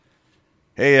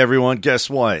Hey everyone, guess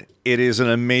what? It is an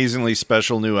amazingly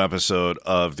special new episode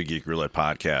of the Geek Roulette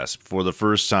podcast. For the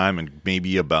first time in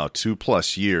maybe about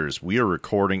 2+ years, we are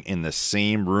recording in the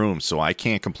same room, so I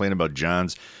can't complain about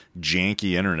John's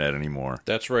janky internet anymore.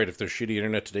 That's right. If there's shitty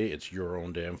internet today, it's your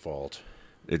own damn fault.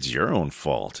 It's your own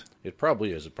fault. It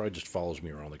probably is. It probably just follows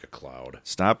me around like a cloud.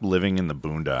 Stop living in the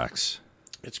boondocks.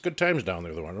 It's good times down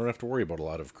there, though. I don't have to worry about a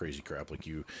lot of crazy crap like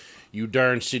you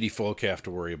darn city folk have to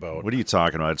worry about. What are you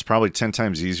talking about? It's probably 10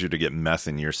 times easier to get meth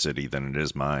in your city than it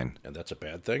is mine. And that's a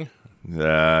bad thing?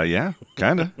 Yeah,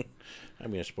 kind of. I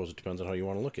mean, I suppose it depends on how you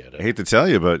want to look at it. I hate to tell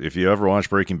you, but if you ever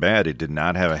watched Breaking Bad, it did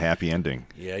not have a happy ending.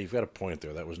 Yeah, you've got a point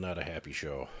there. That was not a happy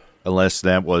show. Unless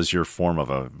that was your form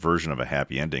of a version of a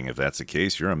happy ending. If that's the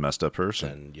case, you're a messed up person.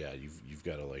 And yeah, you've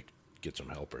got to like get some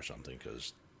help or something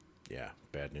because, yeah,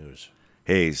 bad news.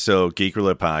 Hey, so Geek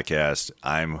Roulette Podcast,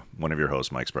 I'm one of your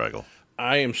hosts, Mike Spragle.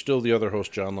 I am still the other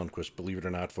host, John Lundquist. Believe it or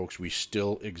not, folks, we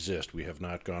still exist. We have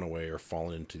not gone away or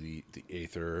fallen into the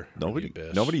aether or the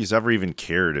abyss. Nobody's ever even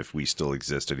cared if we still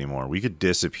exist anymore. We could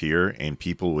disappear and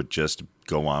people would just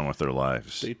go on with their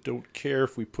lives. They don't care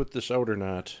if we put this out or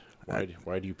not.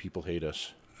 Why do you people hate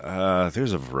us?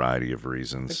 There's a variety of I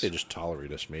reasons. think they just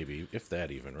tolerate us, maybe, if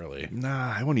that even, really.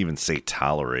 Nah, I wouldn't even say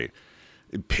tolerate.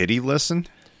 Pity listen?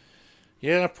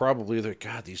 Yeah, probably.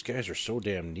 God, these guys are so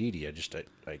damn needy.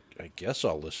 I guess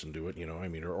I'll listen to it, you know. I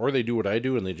mean, or they do what I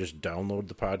do and they just download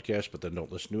the podcast, but then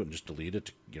don't listen to it and just delete it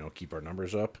to, you know, keep our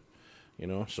numbers up, you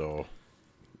know. So,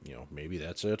 you know, maybe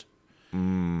that's it.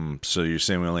 So you're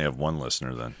saying we only have one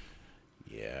listener then?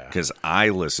 Yeah. Because I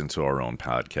listen to our own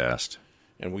podcast.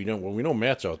 And we know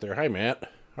Matt's out there. Hi,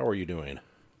 Matt. How are you doing?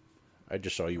 I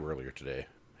just saw you earlier today.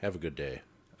 Have a good day.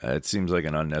 It seems like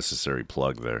an unnecessary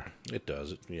plug there. It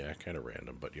does. Yeah, kind of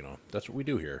random, but you know, that's what we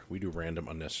do here. We do random,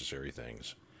 unnecessary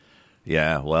things.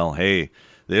 Yeah, well, hey,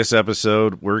 this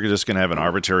episode, we're just going to have an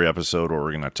arbitrary episode where we're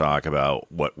going to talk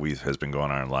about what has been going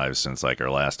on in our lives since like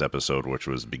our last episode, which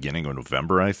was beginning of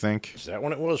November, I think. Is that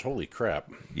when it was? Holy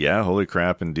crap. Yeah, holy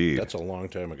crap indeed. That's a long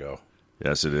time ago.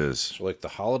 Yes, it is. So, like, the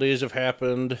holidays have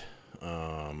happened.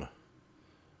 Not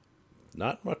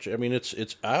much. I mean,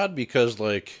 it's odd because,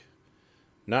 like,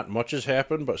 not much has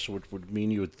happened, but so it would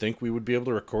mean you would think we would be able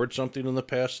to record something in the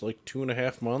past, like,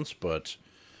 2.5 months, but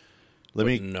Let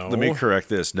me correct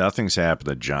this. Nothing's happened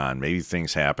to John. Maybe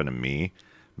things happen to me.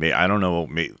 I don't know.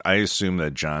 I assume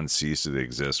that John ceased to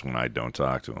exist when I don't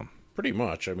talk to him. Pretty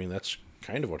much. I mean, that's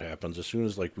kind of what happens. As soon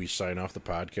as, like, we sign off the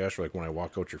podcast, or, like, when I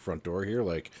walk out your front door here,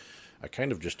 like, I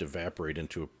kind of just evaporate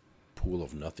into a pool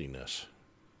of nothingness.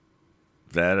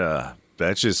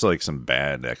 That's just like some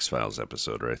bad X-Files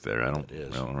episode right there. I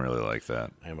don't really like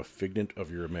that. I am a figment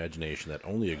of your imagination that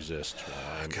only exists when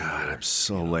I'm God, I'm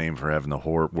so lame for having the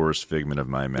worst figment of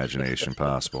my imagination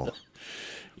possible.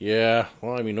 Yeah,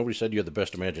 well, I mean, nobody said you had the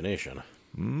best imagination.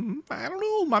 I don't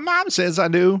know. My mom says I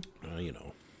do. You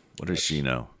know. What does she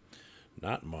know?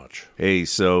 Not much. Hey,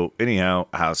 so anyhow,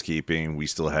 housekeeping. We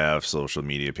still have social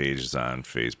media pages on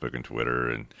Facebook and Twitter,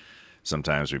 and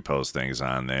sometimes we post things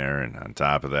on there. And on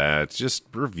top of that, just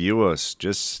review us.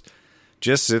 Just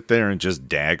sit there and just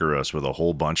dagger us with a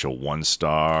whole bunch of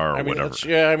 1-star or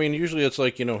whatever. I mean, usually it's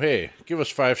like, you know, hey, give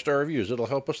us 5-star reviews. It'll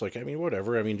help us. Like, I mean,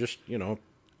 whatever. I mean, just, you know,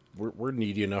 we're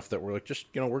needy enough that we're like, just,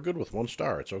 you know, we're good with 1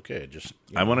 star. It's okay. Just,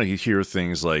 I want to hear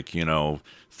things like, you know,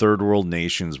 third world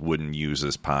nations wouldn't use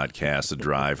this podcast to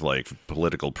drive like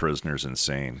political prisoners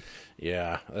insane.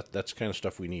 Yeah, that's the kind of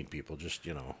stuff we need, people. Just,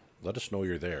 you know, let us know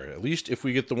you're there. At least if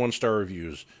we get the 1-star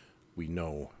reviews, we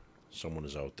know someone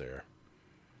is out there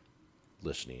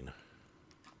listening.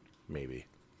 Maybe.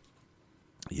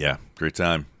 Yeah, great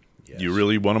time. Yes. You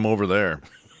really want them over there.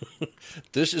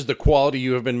 This is the quality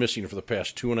you have been missing for the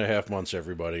past 2.5 months,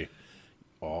 everybody.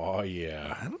 Oh,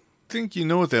 yeah. I don't think you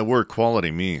know what that word quality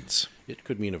means. It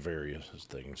could mean a various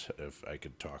things if I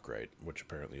could talk right, which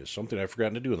apparently is something I've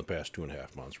forgotten to do in the past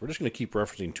 2.5 months. We're just going to keep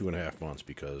referencing 2.5 months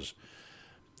because,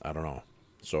 I don't know.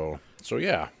 So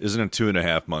yeah. Isn't it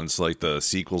 2.5 months like the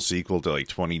sequel to like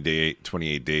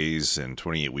 28 days and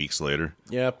 28 weeks later?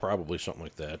 Yeah, probably something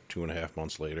like that. 2.5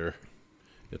 months later.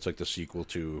 It's like the sequel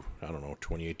to, I don't know,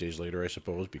 28 days later, I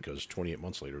suppose, because 28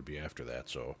 months later would be after that.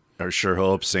 So I sure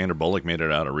hope Sandra Bullock made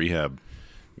it out of rehab.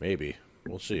 Maybe.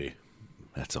 We'll see.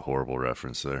 That's a horrible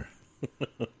reference there.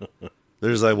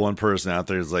 There's like one person out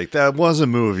there who's like, that was a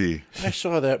movie. I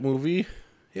saw that movie.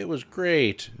 It was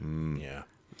great. Yeah.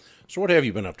 So what have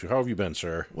you been up to? How have you been,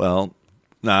 sir? Well,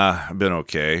 I've been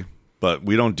okay, but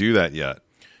we don't do that yet.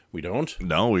 We don't?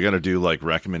 No, we got to do like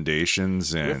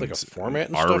recommendations and we have like a format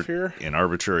and stuff here? An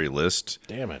arbitrary list.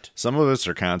 Damn it. Some of us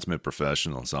are consummate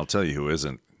professionals. I'll tell you who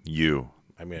isn't. You.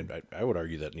 I mean, I would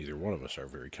argue that neither one of us are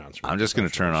very consummate. I'm just going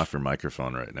to turn professionals. off your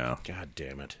microphone right now. God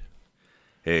damn it.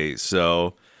 Hey,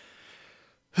 so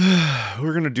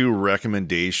we're going to do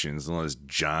recommendations unless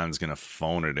John's going to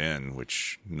phone it in,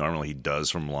 which normally he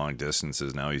does from long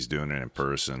distances. Now he's doing it in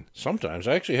person. Sometimes.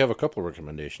 I actually have a couple of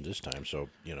recommendations this time, so,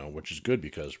 which is good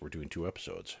because we're doing 2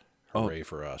 episodes. Hooray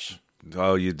for us.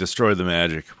 Oh, you destroyed the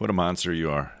magic. What a monster you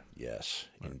are. Yes,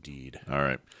 indeed. All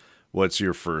right. What's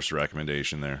your first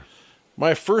recommendation there?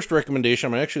 My first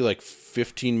recommendation, I'm actually like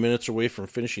 15 minutes away from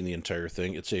finishing the entire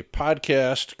thing. It's a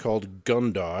podcast called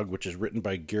Gundog, which is written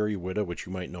by Gary Whitta, which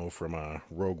you might know from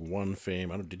Rogue One fame.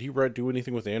 Did he do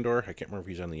anything with Andor? I can't remember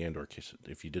if he's on the Andor case,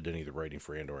 if he did any of the writing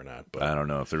for Andor or not. But I don't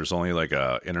know. If there's only like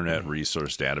a internet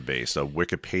resource database, a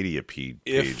Wikipedia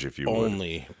page, if you would.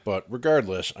 Only. But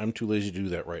regardless, I'm too lazy to do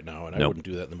that right now, and I Nope. wouldn't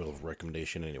do that in the middle of a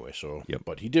recommendation anyway. So, Yep.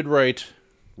 But he did write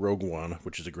Rogue One,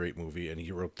 which is a great movie, and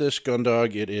he wrote this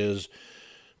Gundog. It is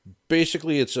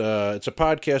basically it's a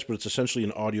podcast, but it's essentially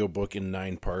an audiobook in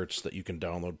 9 parts that you can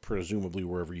download, presumably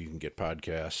wherever you can get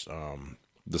podcasts.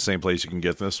 The same place you can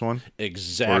get this one?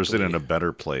 Exactly. Or is it in a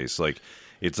better place? Like,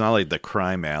 it's not like the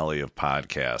crime alley of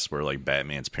podcasts where like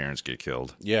Batman's parents get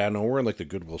killed. Yeah, no, we're in like the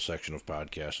Goodwill section of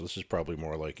podcasts. So this is probably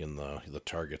more like in the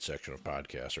Target section of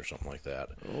podcasts or something like that.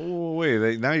 Oh,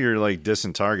 wait. Now you're like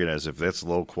dissing Target as if that's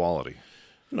low quality.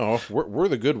 No, we're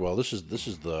the Goodwill. This is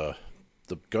the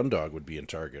Gundog would be in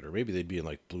Target, or maybe they'd be in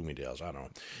like Bloomingdale's. I don't know.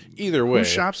 Either way, Who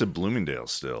shops at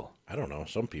Bloomingdale's still? I don't know.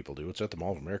 Some people do. It's at the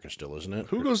Mall of America still, isn't it?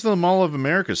 Who goes to the Mall of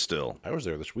America still? I was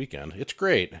there this weekend. It's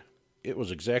great. It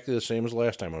was exactly the same as the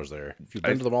last time I was there. If you've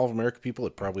been to the Mall of America, people,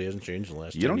 it probably hasn't changed in the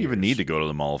last 10 You don't even years. need to go to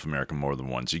the Mall of America more than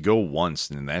once. You go once,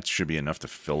 and that should be enough to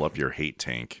fill up your hate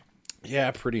tank.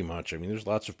 Yeah, pretty much. I mean, there's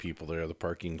lots of people there. The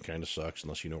parking kind of sucks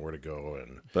unless you know where to go.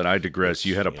 But I digress.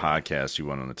 You had a podcast you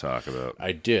wanted to talk about.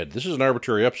 I did. This is an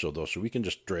arbitrary episode, though, so we can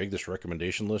just drag this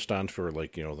recommendation list on for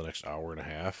the next hour and a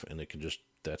half, and it can just,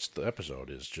 that's the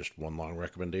episode, is just one long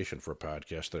recommendation for a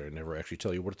podcast that I never actually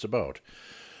tell you what it's about.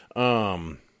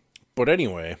 But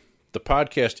anyway, the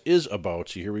podcast is about,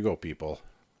 see, here we go, people.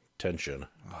 Tension.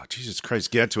 Oh, Jesus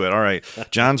Christ, get to it. All right.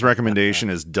 John's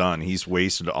recommendation is done. He's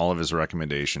wasted all of his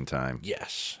recommendation time.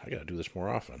 Yes, I got to do this more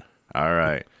often. All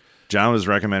right. John was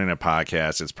recommending a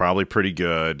podcast. It's probably pretty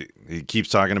good. He keeps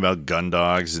talking about gun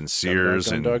dogs and Sears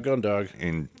Gundog.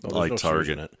 and There's like no Sears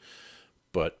in Target. it.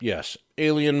 But yes,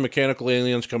 mechanical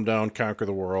aliens come down, conquer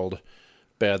the world.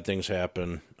 Bad things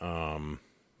happen. And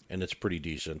it's pretty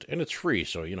decent. And it's free,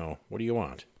 so, what do you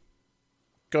want?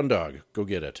 Gundog, go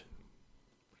get it.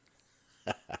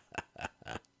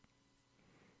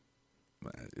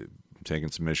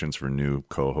 Taking submissions for new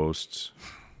co-hosts.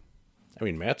 I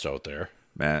mean, Matt's out there.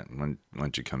 Matt, why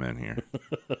don't you come in here?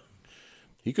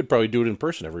 He could probably do it in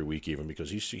person every week, even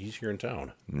because he's here in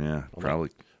town. Yeah, probably.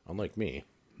 Unlike me,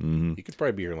 he could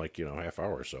probably be here in half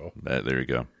hour or so. There you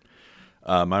go.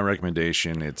 My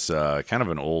recommendation, it's kind of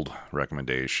an old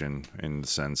recommendation in the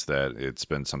sense that it's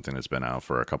been something that's been out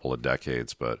for a couple of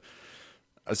decades, but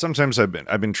sometimes I've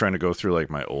been trying to go through like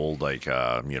my old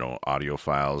audio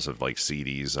files of like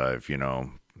CDs I've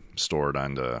stored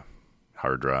onto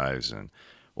hard drives, and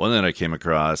one that I came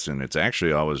across, and it's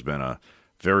actually always been a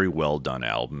very well done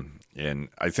album. And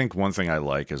I think one thing I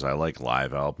like is I like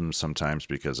live albums sometimes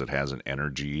because it has an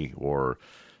energy or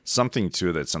something to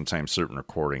it that sometimes certain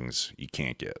recordings you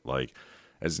can't get. Like,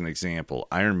 as an example,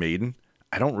 Iron Maiden.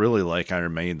 I don't really like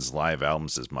Iron Maiden's live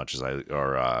albums as much as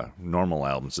normal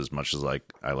albums as much as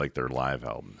I like their live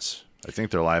albums. I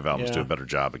think their live albums do a better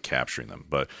job of capturing them,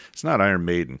 but it's not Iron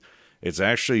Maiden. It's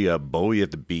actually Bowie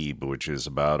at the Beeb, which is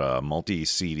about a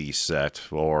multi-CD set,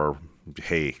 or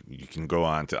hey, you can go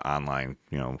on to online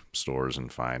stores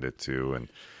and find it too. And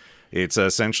it's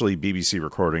essentially BBC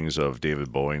recordings of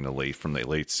David Bowie from the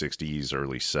late 60s,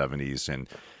 early 70s, and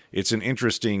it's an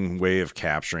interesting way of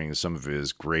capturing some of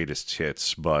his greatest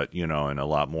hits, but, in a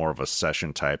lot more of a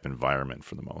session-type environment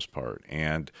for the most part.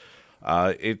 And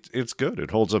it's good.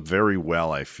 It holds up very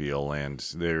well, I feel. And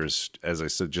there's, as I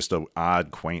said, just an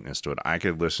odd quaintness to it. I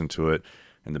could listen to it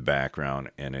in the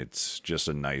background, and it's just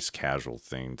a nice casual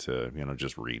thing to,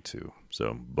 just read to.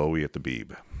 So, Bowie at the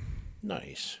Beeb.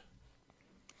 Nice.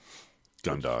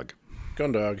 Gundog.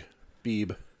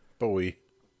 Beeb, Bowie,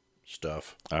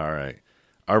 stuff. All right.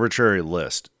 Arbitrary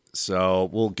list. So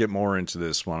we'll get more into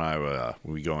this when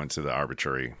we go into the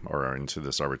arbitrary or into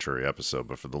this arbitrary episode.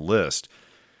 But for the list,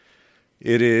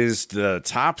 it is the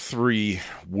top 3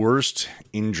 worst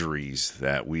injuries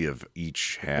that we have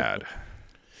each had.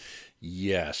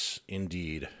 Yes,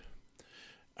 indeed.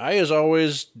 As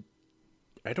always,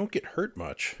 I don't get hurt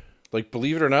much. Like,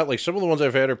 believe it or not, like some of the ones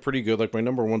I've had are pretty good. Like my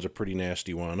number one's a pretty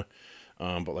nasty one.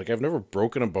 But like I've never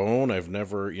broken a bone. I've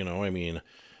never,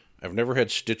 I've never had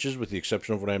stitches with the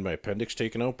exception of when I had my appendix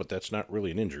taken out, but that's not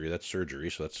really an injury. That's surgery,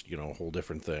 so that's, a whole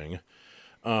different thing.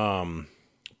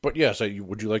 But yes,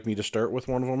 would you like me to start with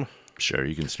one of them? Sure,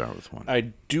 you can start with one.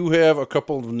 I do have a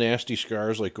couple of nasty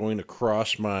scars, like going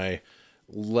across my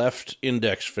left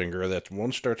index finger. That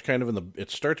one starts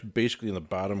it starts basically in the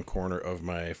bottom corner of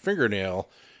my fingernail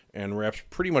and wraps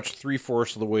pretty much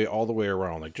 3/4 of the way all the way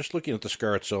around. Like just looking at the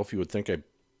scar itself, you would think I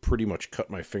pretty much cut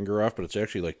my finger off, but it's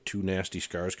actually like two nasty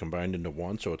scars combined into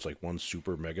one, so it's like one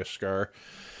super mega scar.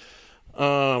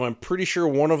 I'm pretty sure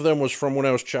one of them was from when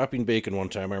I was chopping bacon one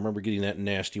time. I remember getting that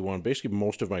nasty one. Basically,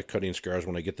 most of my cutting scars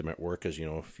when I get them at work, because,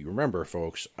 if you remember,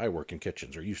 folks, I work in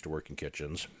kitchens, or used to work in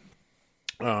kitchens.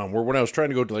 Where when I was trying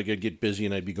to go to, like, I'd get busy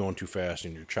and I'd be going too fast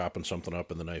and you're chopping something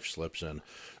up and the knife slips and,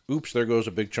 oops, there goes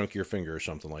a big chunk of your finger or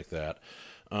something like that.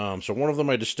 So one of them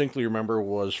I distinctly remember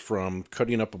was from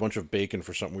cutting up a bunch of bacon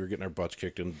for something we were getting our butts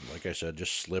kicked and, like I said,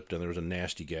 just slipped and there was a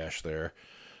nasty gash there.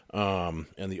 And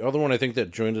the other one I think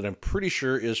that joined it, I'm pretty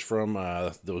sure, is from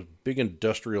those big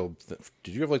industrial...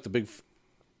 Did you have like the big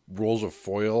rolls of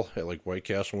foil at like White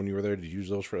Castle when you were there? Did you use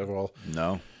those for at all?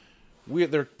 No.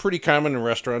 They're pretty common in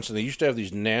restaurants, and they used to have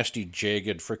these nasty,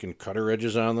 jagged freaking cutter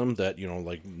edges on them that,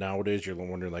 like nowadays you're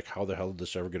wondering like how the hell did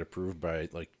this ever get approved by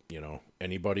like,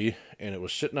 anybody? And it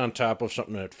was sitting on top of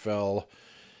something that fell.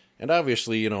 And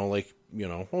obviously,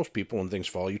 most people, when things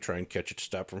fall, you try and catch it to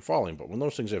stop from falling. But when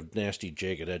those things have nasty,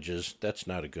 jagged edges, that's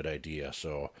not a good idea.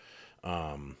 So,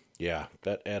 yeah,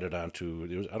 that added on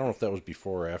to... I don't know if that was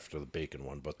before or after the bacon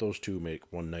one, but those two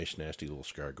make one nice, nasty little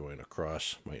scar going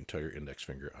across my entire index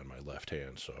finger on my left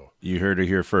hand. So you heard it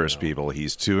here first, people.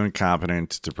 He's too incompetent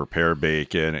to prepare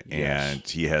bacon, and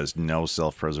he has no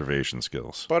self-preservation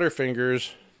skills.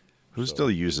 Butterfingers. Who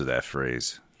still uses that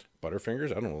phrase?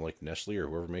 Butterfingers? I don't know, like Nestle or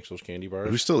whoever makes those candy bars.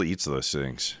 Who still eats those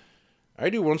things? I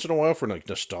do once in a while for like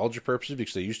nostalgia purposes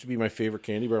because they used to be my favorite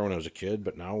candy bar when I was a kid.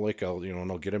 But now, like I'll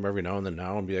get them every now and then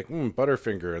now and be like,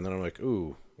 Butterfinger, and then I'm like,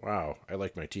 ooh, wow, I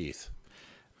like my teeth.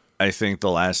 I think the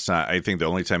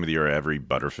only time of the year I ever eat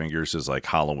Butterfingers is like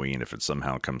Halloween if it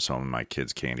somehow comes home in my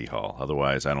kid's candy haul.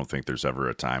 Otherwise, I don't think there's ever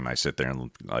a time I sit there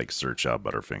and like search out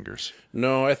Butterfingers.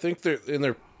 No, I think they're in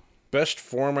their best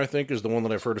form, I think, is the one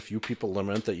that I've heard a few people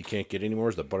lament that you can't get anymore,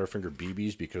 is the Butterfinger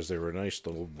BBs, because they were nice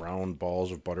little round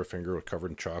balls of Butterfinger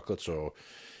covered in chocolate, so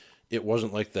it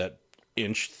wasn't like that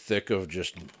inch thick of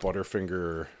just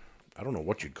Butterfinger, I don't know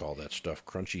what you'd call that stuff,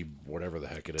 crunchy, whatever the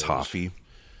heck it is. Toffee?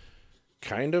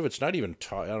 Kind of. It's not even,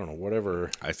 I don't know, whatever.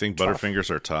 I think Butterfingers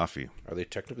are toffee. Are they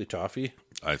technically toffee?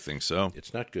 I think so.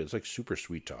 It's not good. It's like super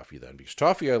sweet toffee then, because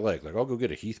toffee I like. Like, I'll go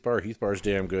get a Heath bar. Heath bar's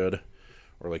damn good.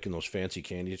 Or like in those fancy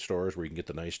candy stores where you can get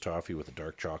the nice toffee with the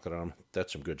dark chocolate on them.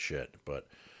 That's some good shit. But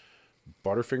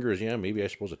Butterfinger is, maybe I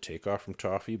suppose a takeoff from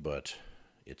toffee, but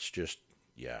it's just,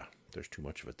 there's too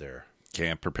much of it there.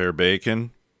 Can't prepare bacon.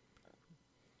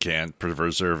 Can't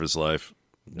preserve his life.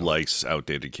 No. Likes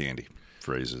outdated candy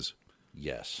phrases.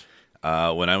 Yes.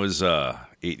 When I was 8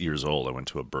 years old, I went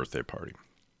to a birthday party.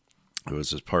 It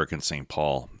was this park in St.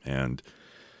 Paul, and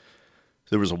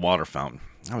there was a water fountain.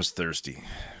 I was thirsty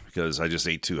because I just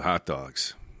ate 2 hot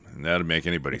dogs, and that'd make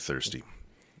anybody thirsty.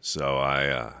 So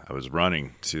I was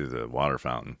running to the water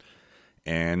fountain,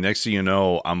 and next thing you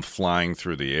know, I'm flying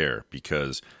through the air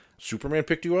because Superman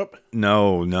picked you up?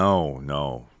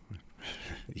 No.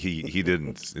 He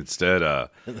didn't. Instead, I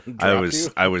was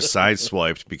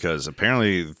sideswiped because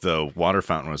apparently the water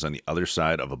fountain was on the other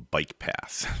side of a bike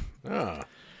path. Ah.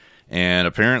 And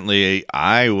apparently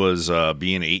I was,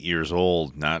 being 8 years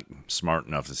old, not smart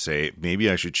enough to say, maybe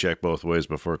I should check both ways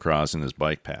before crossing this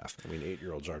bike path. I mean,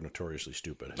 8-year-olds are notoriously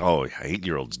stupid. Oh,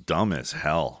 8-year-olds dumb as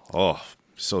hell. Oh,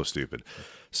 so stupid.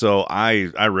 So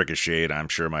I ricocheted. I'm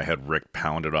sure my head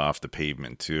pounded off the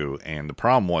pavement too. And the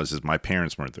problem is my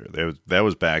parents weren't there. That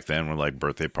was back then when like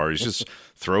birthday parties, just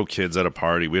throw kids at a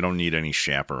party. We don't need any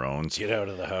chaperones. Get out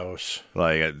of the house.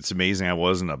 Like, it's amazing I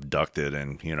wasn't abducted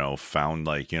and, found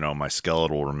like, my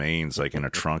skeletal remains like in a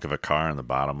trunk of a car in the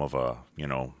bottom of a,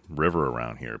 river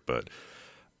around here. But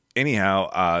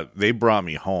anyhow, they brought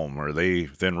me home, or they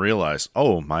then realized,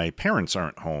 oh, my parents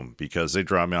aren't home because they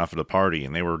dropped me off at a party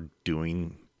and they were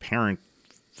doing parent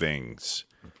things.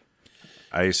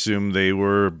 I assume they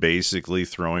were basically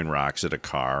throwing rocks at a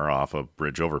car off a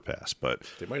bridge overpass, but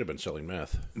they might have been selling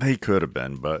meth. They could have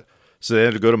been, but so they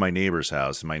had to go to my neighbor's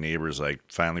house, and my neighbors like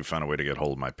finally found a way to get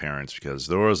hold of my parents because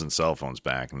there wasn't cell phones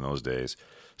back in those days.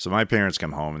 So my parents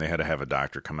come home and they had to have a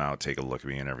doctor come out, take a look at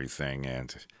me and everything,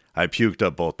 and I puked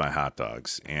up both my hot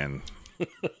dogs, and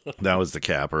that was the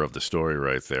capper of the story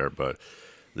right there. But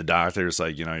the doctor's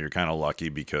like, you're kind of lucky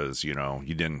because, you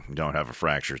don't have a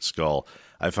fractured skull.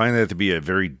 I find that to be a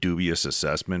very dubious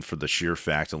assessment for the sheer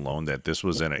fact alone that this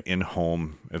was an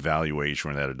in-home evaluation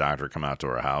where they had a doctor come out to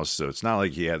our house. So it's not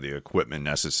like he had the equipment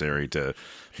necessary to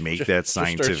make that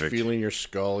scientific. Just starts feeling your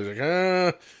skull. He's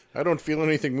like, I don't feel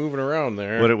anything moving around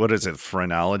there. What is it,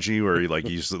 phrenology, where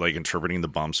he's like interpreting the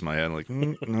bumps in my head, like,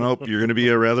 nope, you're going to be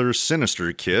a rather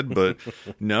sinister kid, but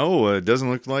no, it doesn't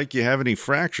look like you have any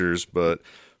fractures, but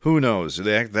who knows?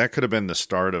 That could have been the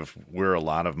start of where a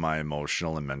lot of my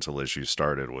emotional and mental issues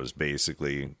started, was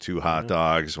basically 2 hot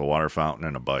dogs, a water fountain,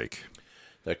 and a bike.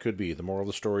 That could be. The moral of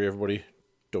the story, everybody,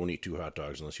 don't eat 2 hot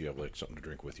dogs unless you have like something to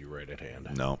drink with you right at hand.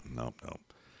 No.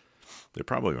 They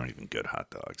probably weren't even good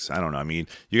hot dogs. I don't know. I mean,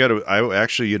 you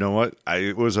know what?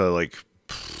 It was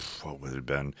what would it have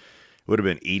been? It would have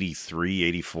been 83,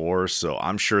 84. So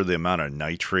I'm sure the amount of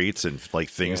nitrates and like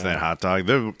things in that hot dog,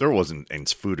 there wasn't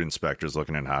food inspectors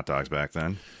looking at hot dogs back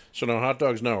then. So now hot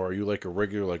dogs now, are you like a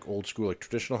regular, like old school, like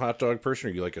traditional hot dog person,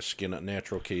 or are you like a skin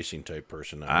natural casing type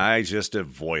person now? I just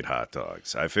avoid hot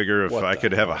dogs. I figure if I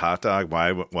could have a hot dog,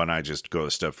 why wouldn't I just go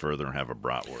a step further and have a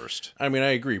bratwurst? I mean,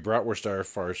 I agree. Bratwurst are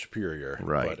far superior.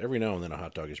 Right. But every now and then a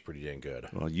hot dog is pretty dang good.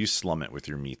 Well, you slum it with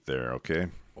your meat there, okay?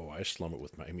 Oh, I slum it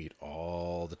with my meat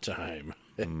all the time.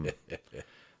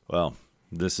 Well,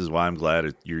 this is why I'm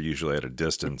glad you're usually at a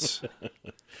distance.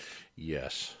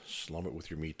 Yes, slum it with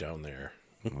your meat down there.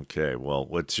 Okay, well,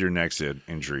 what's your next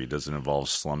injury? Does it involve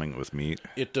slumming it with meat?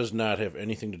 It does not have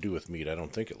anything to do with meat, I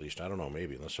don't think, at least. I don't know,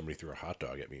 maybe, unless somebody threw a hot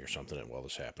dog at me or something while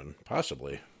this happened.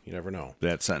 Possibly. You never know.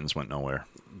 That sentence went nowhere.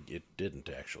 It didn't,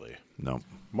 actually. No.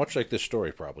 Much like this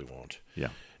story probably won't. Yeah.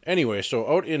 Anyway,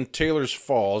 so out in Taylor's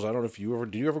Falls, I don't know if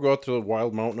did you ever go out to the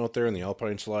Wild Mountain out there in the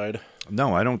Alpine Slide?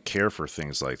 No, I don't care for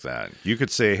things like that. You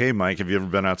could say, hey, Mike, have you ever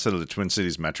been outside of the Twin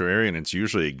Cities metro area? And it's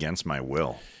usually against my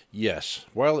will. Yes.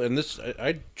 Well, and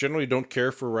I generally don't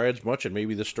care for rides much, and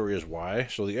maybe this story is why.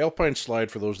 So the Alpine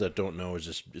Slide, for those that don't know,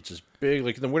 it's this big,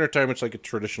 like in the wintertime, it's like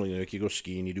traditionally, like you go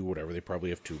skiing, you do whatever. They probably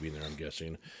have tubing there, I'm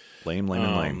guessing.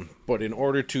 Lame. But in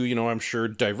order to, I'm sure,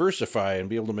 diversify and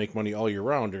be able to make money all year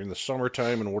round during the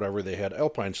summertime and whatever, they had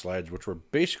Alpine Slides, which were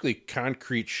basically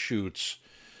concrete chutes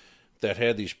that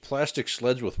had these plastic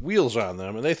sleds with wheels on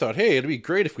them. And they thought, hey, it'd be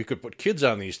great if we could put kids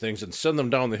on these things and send them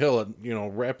down the hill at,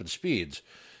 rapid speeds.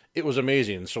 It was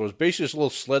amazing. So it was basically this little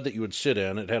sled that you would sit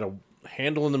in. It had a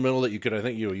handle in the middle that you could, I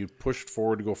think, you pushed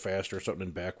forward to go faster, or something,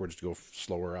 and backwards to go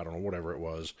slower. I don't know, whatever it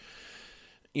was.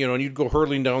 And you'd go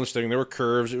hurtling down this thing. There were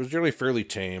curves. It was generally fairly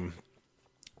tame.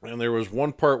 And there was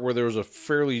one part where there was a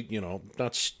fairly,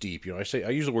 not steep. I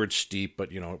use the word steep, but,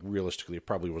 realistically, it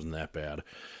probably wasn't that bad.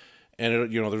 And,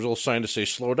 there's a little sign to say,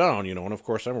 slow down, and of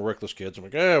course, I'm a reckless kid. So I'm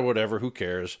like, whatever, who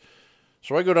cares?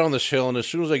 So I go down this hill, and as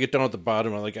soon as I get down at the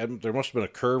bottom, there must have been a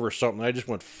curve or something. I just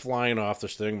went flying off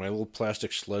this thing. My little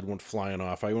plastic sled went flying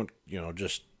off. I went,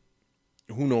 just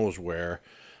who knows where.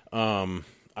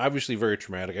 Obviously very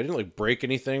traumatic. I didn't break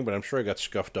anything, but I'm sure I got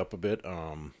scuffed up a bit.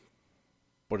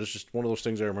 But it's just one of those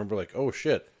things I remember, like, oh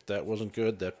shit, that wasn't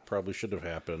good. That probably should have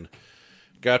happened.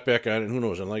 Got back on it, and who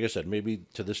knows? And like I said, maybe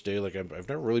to this day, I've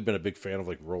never really been a big fan of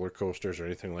roller coasters or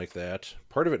anything like that.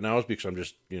 Part of it now is because I'm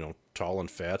just tall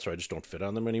and fat, so I just don't fit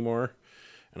on them anymore.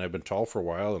 And I've been tall for a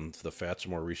while, and the fat's a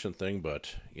more recent thing.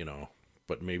 But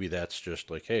but maybe that's just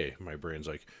like, hey, my brain's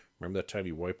like, remember that time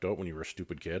you wiped out when you were a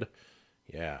stupid kid?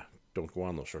 Yeah, don't go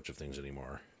on those sorts of things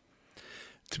anymore.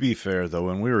 To be fair, though,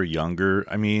 when we were younger,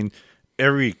 I mean,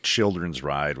 every children's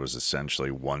ride was essentially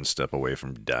one step away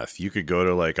from death. You could go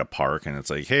to a park and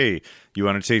it's like, hey, you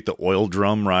want to take the oil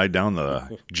drum ride down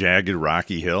the jagged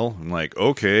rocky hill? I'm like,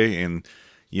 okay. And,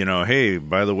 hey,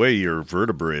 by the way, your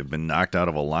vertebrae have been knocked out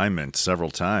of alignment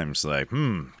several times. Like,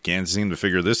 can't seem to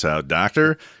figure this out,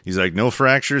 doctor. He's like, no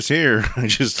fractures here. I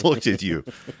just looked at you.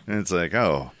 And it's like,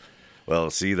 oh.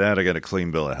 Well, see that? I got a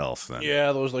clean bill of health then.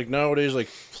 Yeah, those nowadays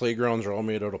playgrounds are all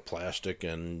made out of plastic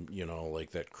and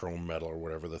that chrome metal or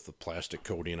whatever, the plastic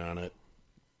coating on it.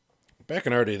 Back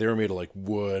in our day, they were made of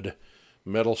wood,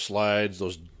 metal slides,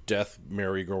 those death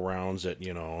merry-go-rounds that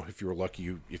if you were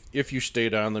lucky, if you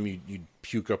stayed on them, you'd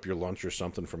puke up your lunch or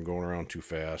something from going around too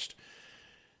fast.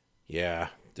 Yeah,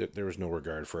 there was no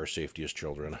regard for our safety as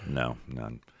children. No,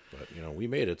 none. But we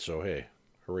made it, so hey,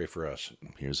 hooray for us.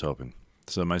 Here's hoping.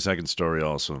 So my second story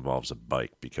also involves a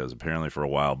bike, because apparently for a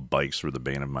while bikes were the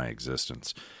bane of my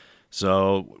existence.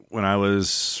 So when I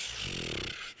was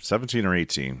 17 or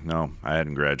 18, no, I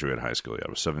hadn't graduated high school yet.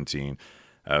 I was 17.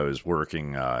 I was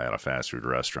working at a fast food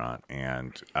restaurant,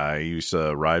 and I used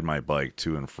to ride my bike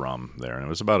to and from there, and it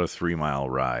was about a 3-mile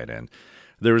ride. And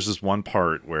There was this one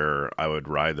part where I would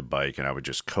ride the bike and I would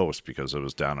just coast because it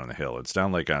was down on the hill. It's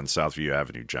down like on Southview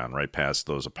Avenue, John, right past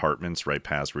those apartments, right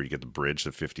past where you get the bridge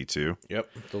to 52. Yep,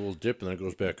 the little dip and then it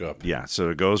goes back up. Yeah,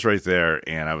 so it goes right there,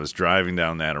 and I was driving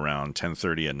down that around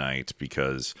 10:30 at night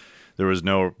because there was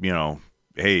no,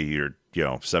 hey, you're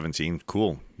 17,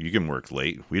 cool, you can work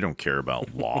late. We don't care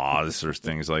about laws or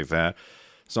things like that.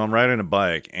 So I'm riding a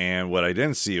bike, and what I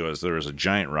didn't see was there was a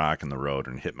giant rock in the road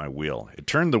and hit my wheel. It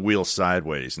turned the wheel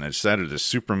sideways, and I decided to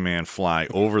Superman fly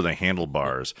over the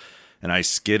handlebars, and I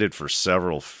skidded for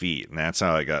several feet, and that's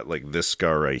how I got like this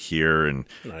scar right here, and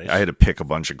Nice. I had to pick a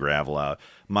bunch of gravel out.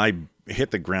 My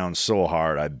hit the ground so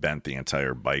hard I bent the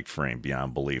entire bike frame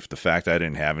beyond belief. The fact I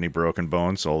didn't have any broken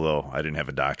bones, although I didn't have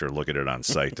a doctor look at it on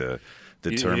site to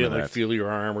You determine didn't that. like feel your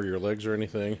arm or your legs or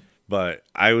anything? But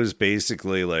I was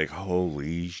basically like,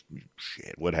 holy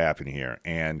shit, what happened here?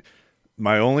 And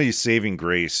my only saving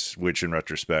grace, which in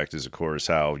retrospect is, of course,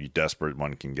 how desperate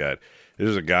one can get,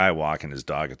 there's a guy walking his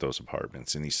dog at those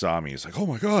apartments, and he saw me. He's like, oh,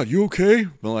 my God, you okay?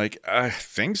 I'm like, I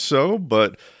think so,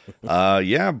 but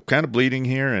yeah, I'm kind of bleeding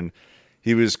here. And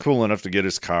he was cool enough to get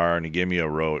his car, and he gave me a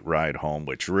ride home,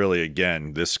 which really,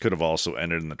 again, this could have also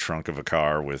ended in the trunk of a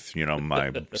car with,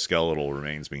 my skeletal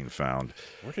remains being found.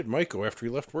 Where did Mike go after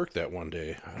he left work that one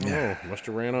day? I don't know. Must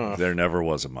have ran off. There never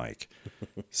was a Mike.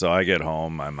 So I get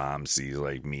home, my mom sees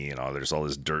like me, there's all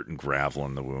this dirt and gravel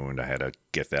in the wound. I had to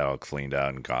get that all cleaned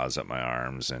out and gauze up my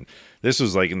arms. And this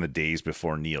was like in the days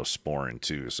before Neosporin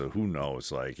too. So who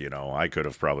knows? Like, I could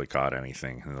have probably caught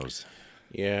anything in those.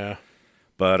 Yeah.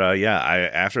 But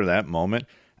after that moment,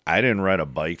 I didn't ride a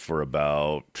bike for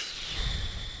about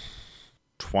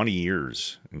 20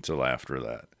 years until after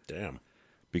that. Damn.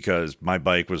 Because my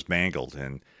bike was mangled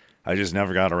and I just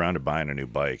never got around to buying a new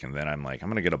bike. And then I'm like, I'm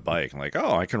going to get a bike. I'm like,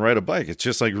 oh, I can ride a bike. It's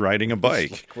just like riding a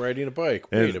bike. It's like riding a bike.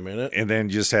 Wait a minute. And then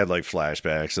just had like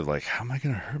flashbacks of like, how am I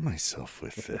going to hurt myself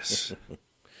with this?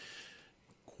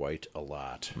 Quite a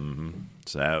lot. Mm-hmm.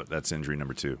 So that's injury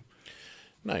number 2.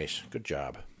 Nice. Good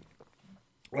job.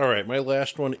 All right, my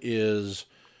last one is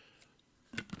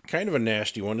kind of a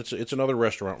nasty one. It's another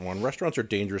restaurant one. Restaurants are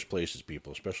dangerous places,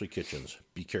 people, especially kitchens.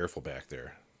 Be careful back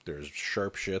there. There's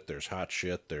sharp shit, there's hot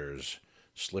shit, there's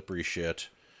slippery shit.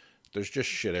 There's just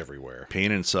shit everywhere.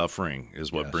 Pain and suffering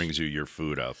is what Yes. brings you your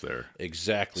food out there.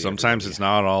 Exactly. Sometimes it's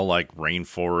not all like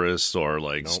rainforest or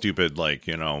like Nope. stupid, like,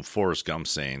 Forrest Gump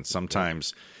saying.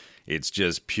 Sometimes it's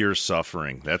just pure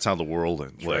suffering. That's how the world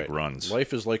right. runs.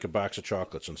 Life is like a box of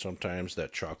chocolates, and sometimes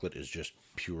that chocolate is just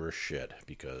pure shit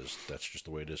because that's just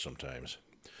the way it is sometimes.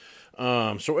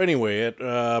 So anyway, at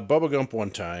Bubba Gump one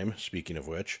time, speaking of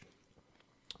which,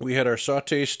 we had our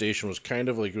saute station was kind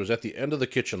of like, it was at the end of the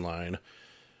kitchen line,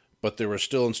 but there was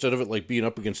still, instead of it like being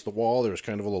up against the wall, there was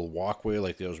kind of a little walkway,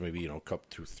 like that was maybe, cup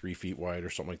to 3 feet wide or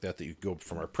something like that you could go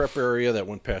from our prep area that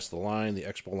went past the line, the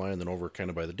expo line, then over kind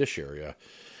of by the dish area.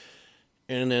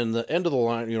 And then the end of the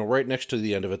line, right next to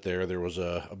the end of it there was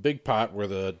a big pot where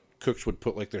the cooks would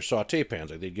put like their saute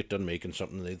pans. Like they'd get done making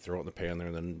something, they'd throw it in the pan there,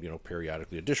 and then,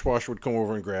 periodically a dishwasher would come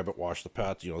over and grab it, wash the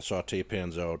pots, the saute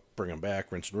pans out, bring them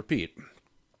back, rinse and repeat.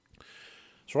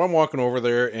 So I'm walking over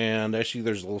there, and I see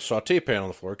there's a little saute pan on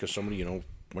the floor because somebody,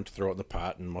 went to throw it in the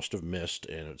pot and must have missed,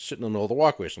 and it's sitting in the middle of the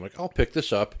walkway. So I'm like, I'll pick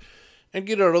this up and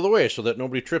get it out of the way so that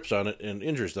nobody trips on it and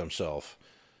injures themselves.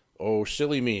 Oh,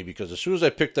 silly me, because as soon as I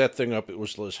picked that thing up, it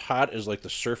was as hot as like the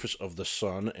surface of the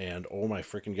sun, and oh my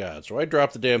freaking God. So I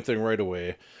dropped the damn thing right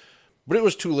away, but it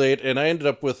was too late, and I ended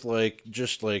up with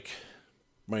just my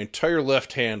entire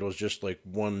left hand was just like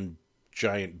one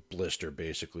giant blister,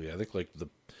 basically. I think like the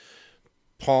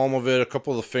palm of it, a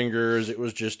couple of the fingers, it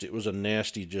was a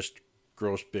nasty, just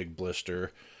gross big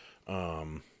blister.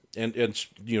 And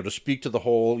to speak to the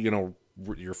whole,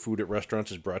 your food at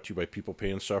restaurants is brought to you by people,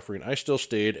 pain, and suffering. I still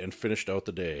stayed and finished out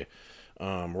the day.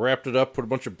 Wrapped it up, put a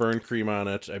bunch of burn cream on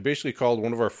it. I basically called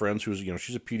one of our friends who's,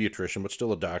 she's a pediatrician, but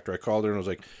still a doctor. I called her and I was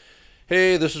like,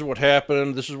 hey, this is what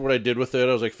happened. This is what I did with it.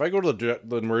 I was like, if I go to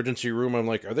the emergency room, I'm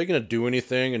like, are they going to do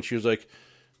anything? And she was like,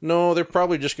 no, they're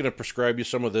probably just going to prescribe you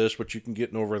some of this, but you can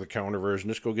get an over-the-counter version.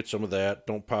 Just go get some of that.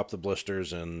 Don't pop the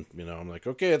blisters. And, I'm like,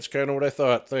 okay, that's kind of what I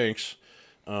thought. Thanks.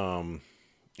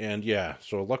 And yeah,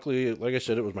 so luckily, like I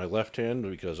said, it was my left hand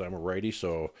because I'm a righty.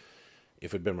 So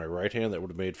if it had been my right hand, that would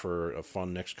have made for a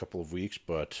fun next couple of weeks.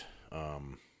 But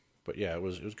yeah, it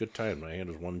was a good time. My hand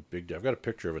was one big. I've got a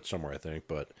picture of it somewhere, I think,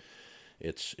 but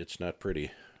it's not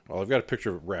pretty. Well, I've got a picture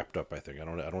of it wrapped up. I think I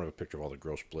don't have a picture of all the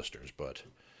gross blisters, but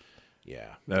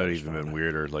yeah, That would even been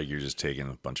weirder. Like you're just taking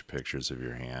a bunch of pictures of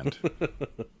your hand.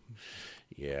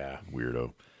 yeah.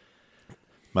 Weirdo.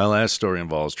 My last story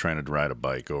involves trying to ride a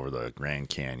bike over the Grand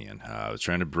Canyon. I was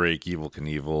trying to break Evil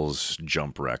Knievel's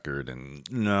jump record, and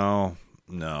no,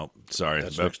 sorry.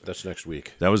 That's next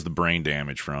week. That was the brain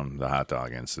damage from the hot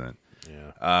dog incident.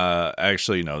 Yeah.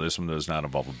 Actually, no, this one does not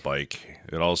involve a bike.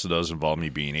 It also does involve me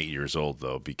being 8 years old,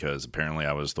 though, because apparently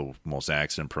I was the most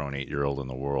accident-prone 8-year-old in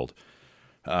the world.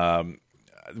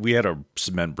 We had a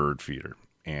cement bird feeder,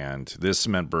 and this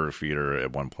cement bird feeder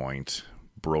at one point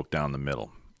broke down the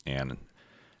middle, and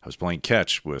I was playing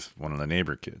catch with one of the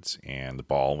neighbor kids, and the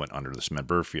ball went under the cement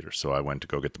bird feeder. So I went to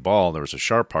go get the ball. There was a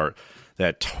sharp part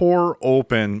that tore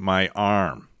open my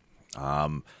arm.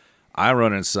 I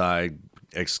run inside,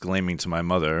 exclaiming to my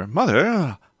mother,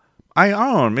 "Mother, my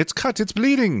arm, it's cut, it's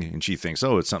bleeding." And she thinks,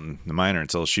 oh, it's something minor,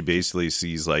 until she basically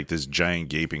sees like this giant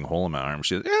gaping hole in my arm.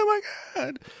 She's like, oh my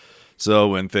God. So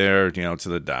I went there, to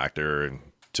the doctor, and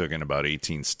took in about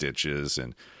 18 stitches.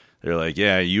 And they're like,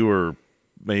 yeah, you were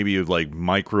maybe like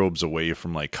microbes away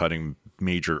from like cutting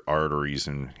major arteries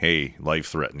and, hey,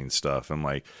 life-threatening stuff. I'm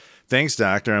like, thanks,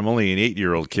 doctor. I'm only an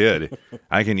 8-year-old kid.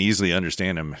 I can easily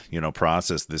understand and,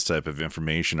 process this type of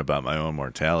information about my own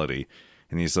mortality.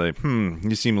 And he's like,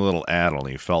 you seem a little addled.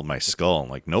 He felt my skull. I'm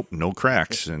like, nope, no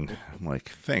cracks. And I'm like,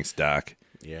 thanks, doc.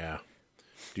 Yeah.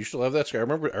 Do you still have that scar?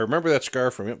 I remember that scar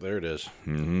from, yep, there it is.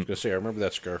 Mm-hmm. I was going to say, I remember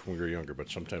that scar from when we were younger, but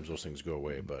sometimes those things go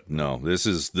away. But no, this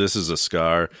is a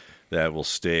scar that will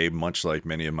stay, much like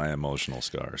many of my emotional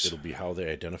scars. It'll be how they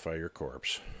identify your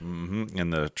corpse. Mm-hmm.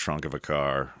 In the trunk of a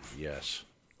car. Yes.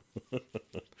 A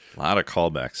lot of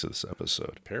callbacks to this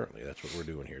episode. Apparently, that's what we're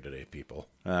doing here today, people.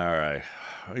 All right.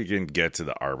 We can get to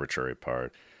the arbitrary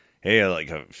part. Hey,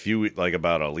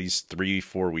 about at least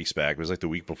 3-4 weeks back, it was like the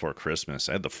week before Christmas,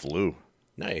 I had the flu.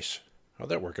 Nice. How'd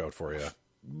that work out for you?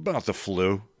 About the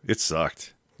flu. It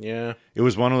sucked. Yeah. It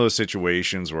was one of those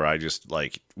situations where I just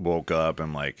woke up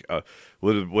and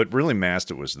what really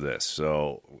masked it was this.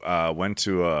 So went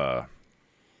to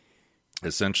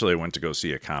essentially I went to go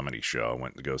see a comedy show. I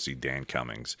went to go see Dan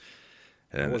Cummings.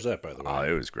 And, what was that, by the way?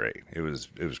 It was great. It was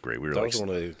great. We were that was the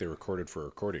one they recorded for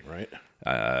recording, right?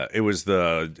 It was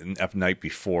the night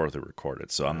before they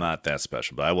recorded, so I'm not that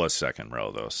special. But I was second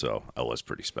row, though, so I was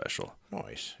pretty special.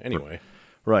 Nice. Anyway.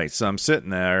 Right, so I'm sitting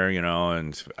there,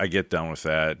 and I get done with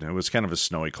that. And it was kind of a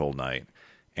snowy, cold night.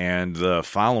 And the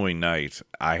following night,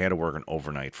 I had to work an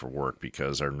overnight for work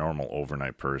because our normal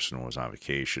overnight person was on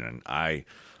vacation, and I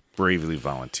bravely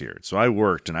volunteered. So I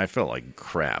worked, and I felt like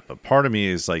crap. But part of me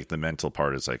is the mental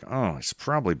part is oh, it's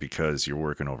probably because you're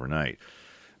working overnight.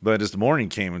 But as the morning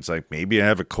came, it's maybe I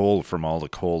have a cold from all the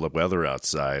cold weather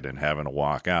outside and having to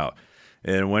walk out.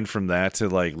 And it went from that to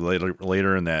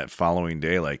later in that following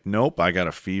day, nope, I got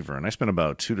a fever. And I spent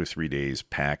about 2 to 3 days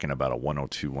packing about a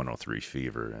 102, 103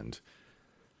 fever. And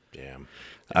damn,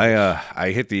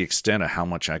 I hit the extent of how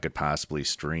much I could possibly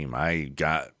stream. I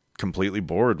got completely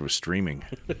bored with streaming.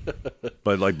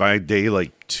 But by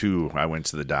day 2, I went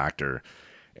to the doctor.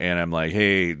 And I'm like,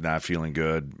 hey, not feeling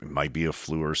good. It might be a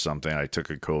flu or something. I took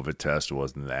a COVID test. It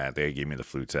wasn't that. They gave me the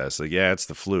flu test. Yeah, it's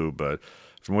the flu. But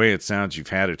from the way it sounds, you've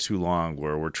had it too long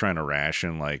where we're trying to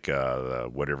ration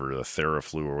whatever, the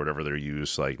Theraflu or whatever they're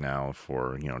used now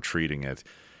for, treating it.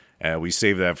 We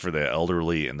save that for the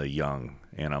elderly and the young.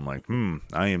 And I'm like,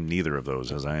 I am neither of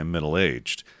those as I am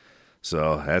middle-aged.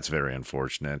 So that's very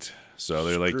unfortunate. So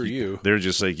they're Screw you. They're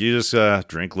just you just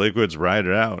drink liquids, ride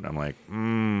it out. I'm like,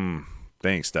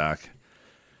 thanks, doc.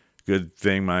 Good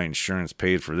thing my insurance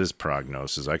paid for this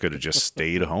prognosis. I could have just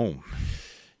stayed home.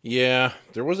 Yeah,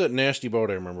 there was that nasty bout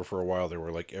I remember for a while. There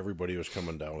were everybody was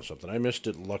coming down with something. I missed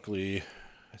it. Luckily,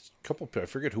 I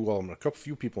forget who all.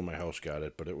 Few people in my house got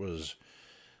it, but there was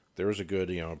a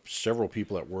good, several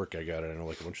people at work. I got it. I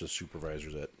know a bunch of the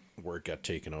supervisors at work got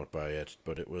taken out by it,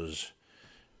 but it was,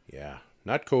 yeah,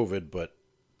 not COVID, but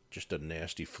just a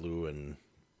nasty flu. And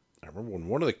I remember when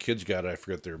one of the kids got it, I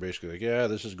forget, they were basically yeah,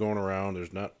 this is going around.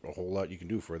 There's not a whole lot you can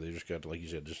do for it. They just got to, like you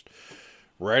said, just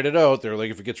ride it out. They're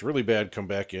if it gets really bad, come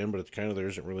back in, but it's there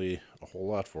isn't really a whole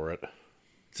lot for it.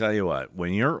 Tell you what,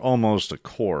 when you're almost a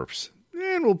corpse,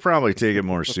 then we'll probably take it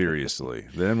more seriously.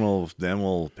 Then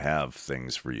we'll have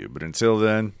things for you. But until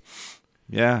then,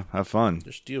 yeah, have fun.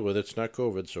 Just deal with it. It's not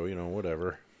COVID, so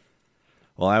whatever.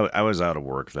 Well, I was out of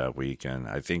work that week, and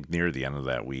I think near the end of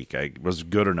that week, I was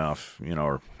good enough,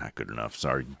 or not good enough,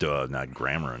 sorry, not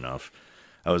grammar enough.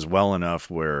 I was well enough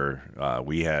where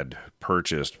we had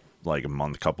purchased, a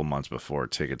couple months before,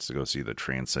 tickets to go see the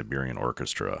Trans-Siberian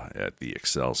Orchestra at the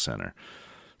Excel Center.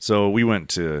 So we went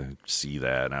to see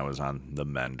that, and I was on the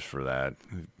mend for that.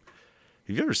 Have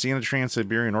you ever seen the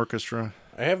Trans-Siberian Orchestra?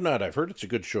 I have not. I've heard it's a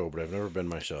good show, but I've never been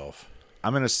myself.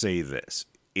 I'm going to say this.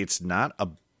 It's not a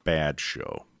bad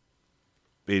show.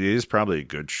 it is probably a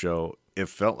good show. It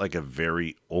felt like a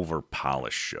very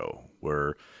over-polished show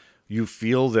where you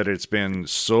feel that it's been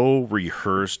so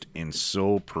rehearsed and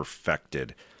so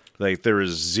perfected. Like there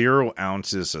is 0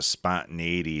 ounces of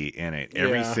spontaneity in it. Yeah.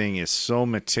 Everything is so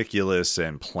meticulous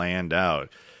and planned out.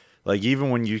 Like even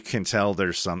when you can tell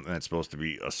there's something that's supposed to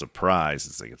be a surprise,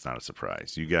 it's like it's not a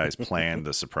surprise. You guys planned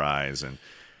the surprise, and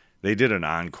they did an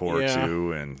encore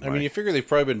too. And I mean, you figure they've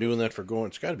probably been doing that for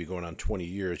it's got to be going on 20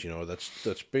 years. You know, that's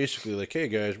basically like, hey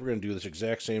guys, we're going to do this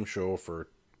exact same show for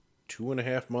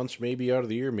 2.5 months, maybe out of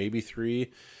the year, maybe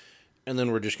 3, and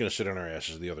then we're just going to sit on our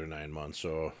asses the other 9 months.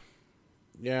 So,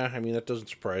 yeah, I mean, that doesn't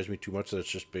surprise me too much. That it's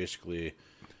just basically,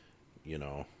 you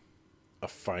know, a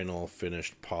final,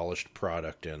 finished, polished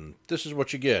product, and this is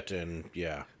what you get, and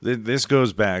yeah. This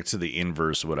goes back to the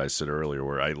inverse of what I said earlier,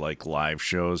 where I like live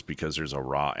shows because there's a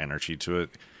raw energy to it.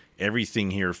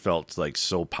 Everything here felt like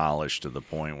so polished to the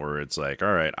point where it's like,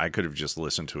 all right, I could have just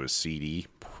listened to a CD,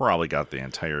 probably got the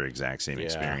entire exact same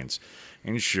experience.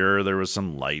 And sure, there was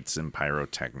some lights and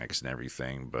pyrotechnics and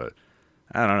everything, but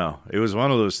I don't know. It was one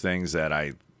of those things that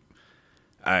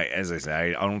as I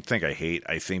say, I don't think I hate.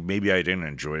 I think maybe I didn't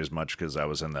enjoy as much because I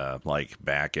was in the like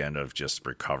back end of just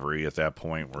recovery at that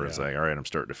point, where it's like, all right, I'm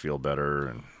starting to feel better.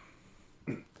 And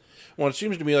well, it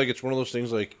seems to me like it's one of those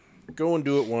things like, go and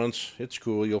do it once. It's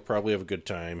cool. You'll probably have a good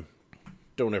time.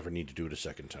 Don't ever need to do it a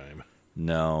second time.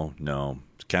 No.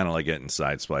 It's kind of like getting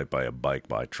sideswiped by a bike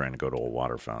by trying to go to a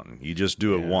water fountain. You just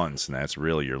do it once, and that's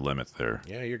really your limit there.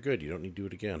 Yeah, you're good. You don't need to do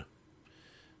it again.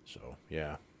 So,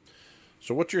 yeah.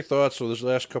 So what's your thoughts? So this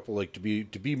last couple, like to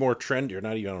be more trendy, or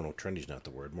not even, I don't know, trendy's not the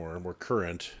word, more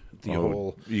current. The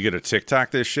whole you get a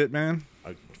TikTok this shit, man?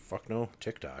 Fuck no,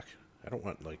 TikTok. I don't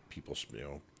want like people,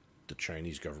 the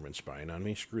Chinese government spying on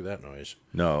me. Screw that noise.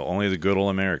 No, only the good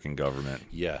old American government.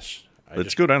 Yes.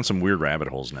 Let's go down some weird rabbit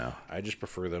holes now. I just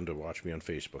prefer them to watch me on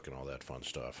Facebook and all that fun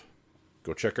stuff.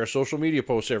 Go check our social media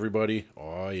posts, everybody.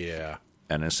 Oh yeah.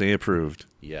 NSA approved.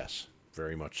 Yes,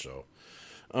 very much so.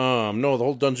 No, the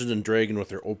whole Dungeons and Dragons with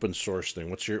their open source thing.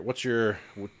 What's your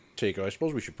take? I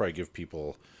suppose we should probably give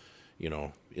people,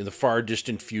 in the far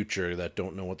distant future that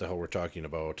don't know what the hell we're talking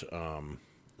about,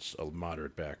 a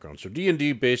moderate background. So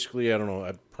D&D basically, I don't know,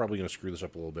 I'm probably going to screw this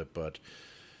up a little bit, but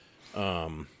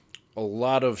a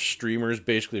lot of streamers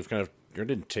basically have kind of, or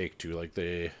didn't take to, like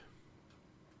they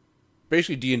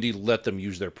basically D&D let them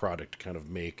use their product to kind of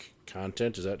make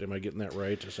content. Am I getting that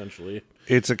right, essentially?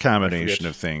 It's a combination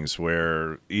of things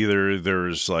where either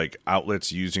there's like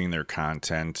outlets using their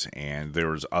content and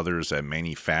there's others that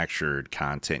manufactured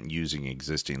content using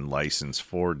existing license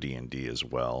for D&D as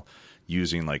well,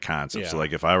 using like concepts. Yeah. So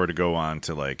like if I were to go on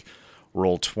to like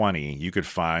Roll20, you could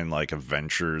find like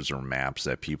adventures or maps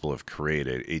that people have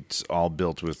created. It's all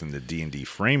built within the D&D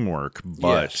framework,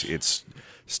 but it's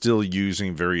still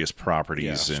using various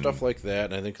properties and stuff like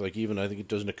that. And I think it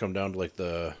doesn't come down to like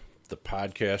the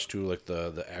podcast too, like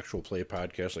the actual play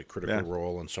podcast, like Critical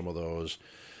Role and some of those.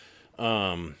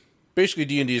 Basically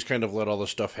D&D has kind of let all this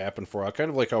stuff happen for kind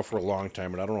of like how for a long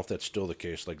time, and I don't know if that's still the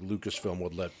case, like Lucasfilm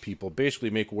would let people basically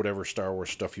make whatever Star Wars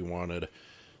stuff you wanted,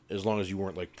 as long as you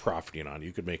weren't like profiting on it.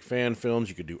 You could make fan films,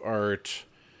 you could do art,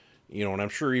 and I'm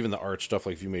sure even the art stuff,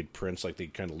 like if you made prints, like they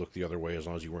kind of look the other way as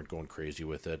long as you weren't going crazy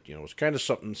with it. It's kind of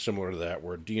something similar to that,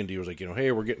 where D&D was like,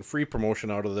 hey, we're getting free promotion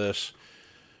out of this,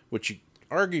 which you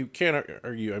can't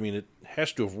argue. I mean, it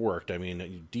has to have worked. I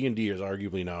mean, D&D is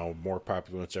arguably now more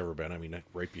popular than it's ever been. I mean,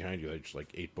 right behind you, there's like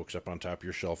 8 books up on top of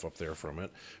your shelf up there from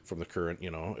the current,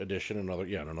 edition.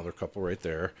 Another couple right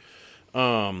there.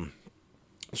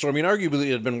 So, I mean, arguably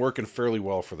it had been working fairly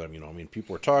well for them. I mean,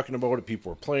 people were talking about it,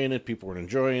 people were playing it, people were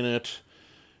enjoying it.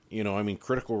 I mean,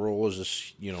 Critical Role is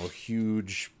this,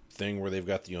 huge thing where they've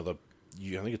got, I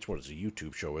think it's a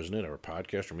YouTube show, isn't it? Or a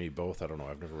podcast, or maybe both. I don't know.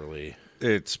 I've never really...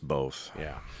 It's both.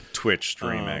 Yeah. Twitch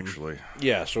stream, actually.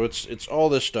 Yeah, so it's all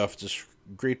this stuff. It's this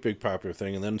great big popular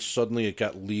thing, and then suddenly it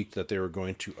got leaked that they were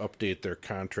going to update their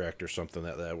contract or something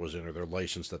that was in, or their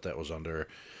license that was under,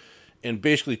 and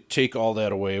basically take all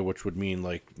that away, which would mean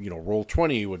like,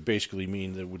 Roll20 would basically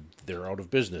mean they're out of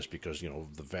business because,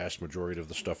 the vast majority of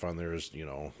the stuff on there is,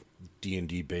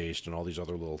 D&D based and all these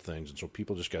other little things. And so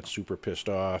people just got super pissed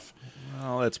off.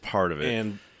 Well, that's part of it.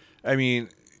 And I mean,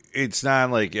 it's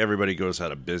not like everybody goes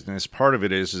out of business. Part of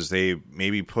it is they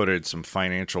maybe put in some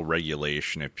financial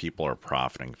regulation if people are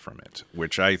profiting from it,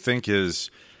 which I think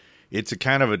it's a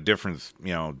kind of a different,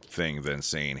 thing than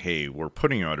saying, hey, we're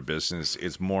putting you out of business.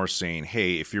 It's more saying,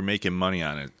 hey, if you're making money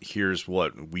on it, here's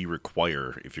what we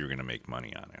require if you're going to make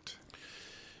money on it.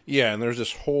 Yeah, and there's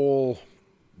this whole,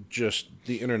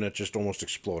 the internet just almost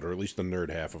exploded, or at least the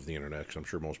nerd half of the internet, because I'm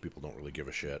sure most people don't really give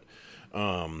a shit.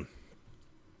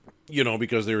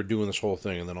 because they were doing this whole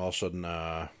thing, and then all of a sudden,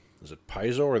 is it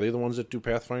Paizo? Are they the ones that do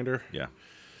Pathfinder? Yeah.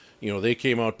 They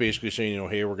came out basically saying,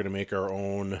 hey, we're going to make our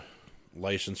own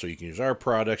license so you can use our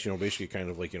products. Basically kind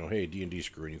of like, hey, D&D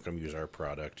screwing you, come use our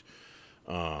product.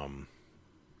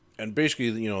 And basically,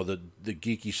 the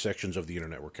geeky sections of the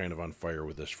internet were kind of on fire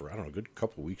with this for, I don't know, a good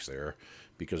couple of weeks there,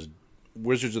 because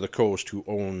Wizards of the Coast, who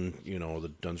own,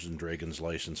 the Dungeons and Dragons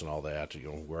license and all that,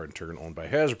 who are in turn owned by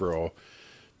Hasbro,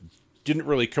 didn't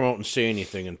really come out and say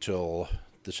anything until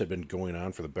this had been going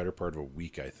on for the better part of a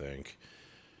week, I think,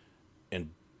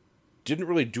 and didn't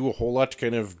really do a whole lot to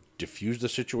kind of diffuse the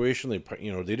situation. They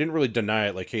didn't really deny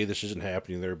it, like, hey, this isn't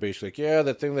happening. They were basically like, yeah,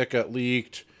 that thing that got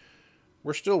leaked,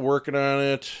 we're still working on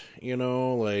it,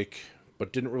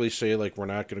 but didn't really say, like, we're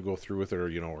not going to go through with it,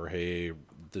 or hey,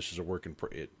 this is a work in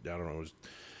I don't know. It was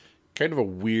kind of a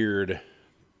weird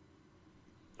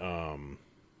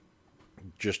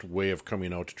just way of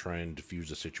coming out to try and diffuse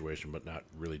the situation, but not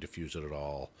really diffuse it at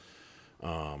all.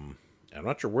 I'm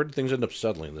not sure, where did things end up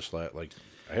settling this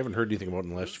I haven't heard anything about it in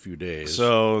the last few days.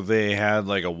 So they had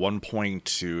like a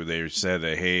 1.2. They said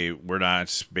that, hey, we're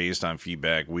not based on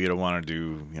feedback. We don't want to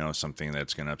do, something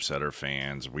that's going to upset our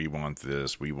fans. We want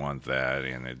this, we want that.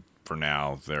 And for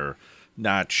now, they're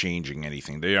not changing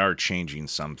anything. They are changing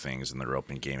some things in their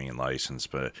open gaming license,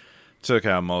 but took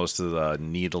out most of the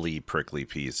needly prickly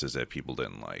pieces that people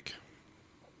didn't like.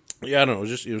 Yeah, I don't know.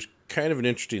 It was kind of an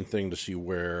interesting thing to see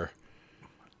where.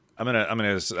 I'm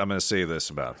gonna say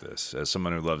this about this as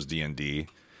someone who loves D&D.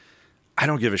 I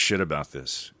don't give a shit about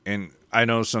this, and I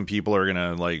know some people are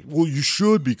gonna like, well, you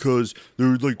should because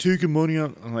they're like taking money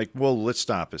out. I'm like, well, let's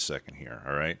stop a second here,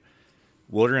 all right?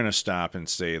 We're gonna stop and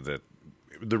say that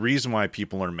the reason why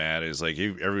people are mad is like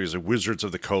everybody's like Wizards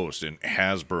of the Coast and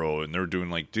Hasbro, and they're doing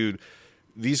like, dude,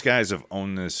 these guys have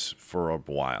owned this for a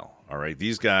while, all right?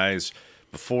 These guys.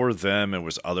 Before them, it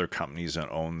was other companies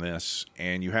that own this,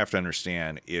 and you have to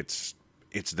understand it's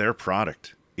their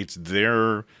product, it's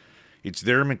their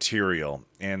material,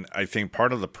 and I think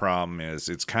part of the problem is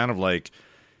it's kind of like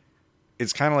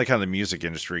how the music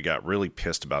industry got really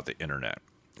pissed about the internet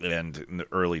and in the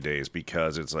early days,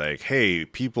 because it's like, hey,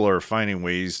 people are finding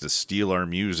ways to steal our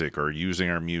music or using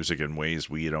our music in ways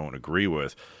we don't agree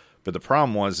with, but the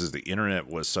problem is the internet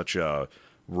was such a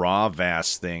raw,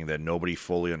 vast thing that nobody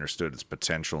fully understood its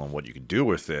potential and what you could do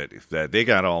with it, that they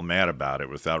got all mad about it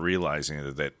without realizing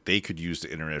that they could use the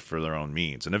internet for their own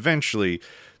means. And eventually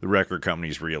the record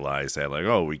companies realized that, like,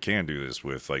 oh, we can do this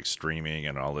with like streaming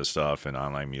and all this stuff and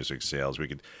online music sales.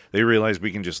 They realized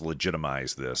we can just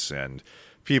legitimize this. And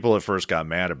people at first got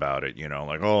mad about it,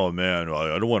 like, oh man,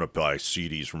 I don't want to buy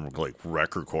CDs from like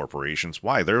record corporations.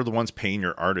 Why? They're the ones paying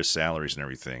your artist salaries and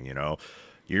everything,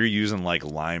 You're using like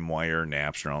LimeWire,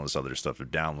 Napster, and all this other stuff to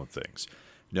download things.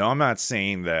 No, I'm not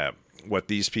saying that what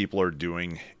these people are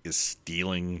doing is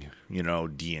stealing,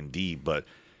 D&D, but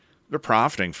they're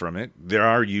profiting from it. They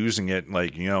are using it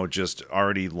like, just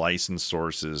already licensed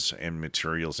sources and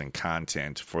materials and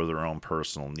content for their own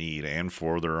personal need and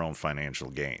for their own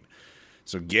financial gain.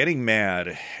 So getting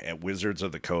mad at Wizards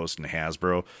of the Coast and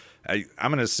Hasbro, I'm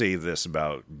going to say this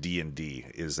about D&D,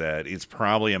 is that it's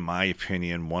probably, in my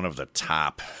opinion, one of the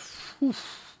top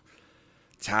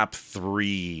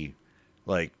 3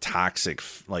 like toxic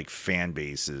like fan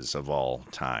bases of all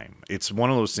time. It's one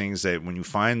of those things that when you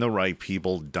find the right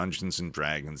people, Dungeons and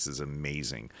Dragons is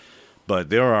amazing. But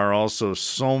there are also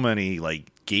so many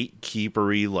like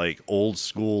gatekeepery, like old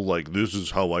school, like this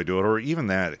is how I do it, or even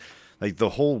that. Like the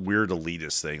whole weird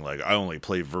elitist thing, like I only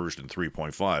play version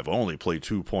 3.5, I only play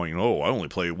 2.0, I only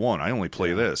play 1, I only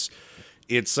play this.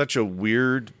 It's such a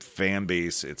weird fan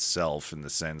base itself in the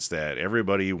sense that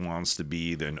everybody wants to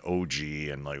be an OG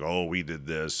and like, oh, we did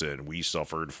this and we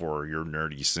suffered for your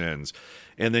nerdy sins.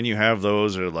 And then you have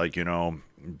those that are like,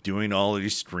 doing all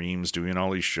these streams, doing all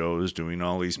these shows, doing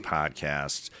all these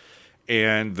podcasts.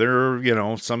 And they're,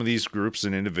 some of these groups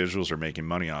and individuals are making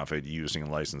money off it using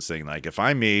licensing. Like if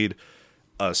I made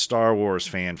a Star Wars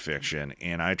fan fiction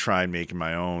and I tried making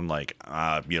my own like,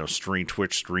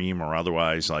 Twitch stream or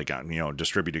otherwise like,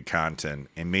 distributed content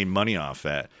and made money off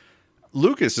that,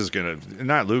 Lucas is going to,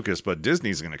 not Lucas, but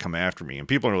Disney's going to come after me. And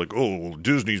people are like, oh, well,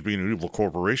 Disney's being an evil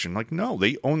corporation. Like, no,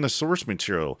 they own the source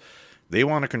material. They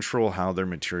want to control how their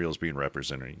material is being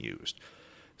represented and used.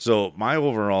 So my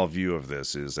overall view of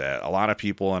this is that a lot of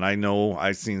people, and I know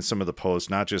I've seen some of the posts,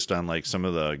 not just on like some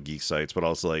of the geek sites, but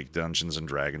also like Dungeons and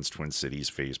Dragons, Twin Cities,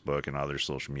 Facebook, and other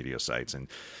social media sites, and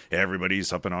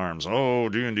everybody's up in arms. Oh,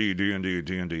 D&D, D&D,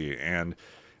 D&D. And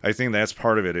I think that's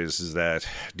part of it is that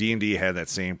D&D had that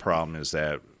same problem, is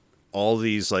that all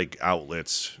these like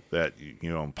outlets that,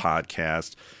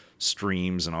 podcast,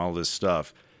 streams, and all this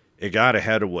stuff, it got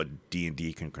ahead of what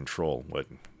D&D can control, what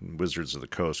Wizards of the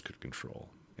Coast could control.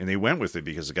 And they went with it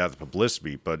because it got the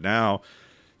publicity. But now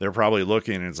they're probably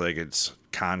looking, and it's like it's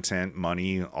content,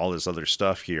 money, all this other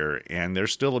stuff here. And they're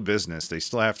still a business. They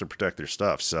still have to protect their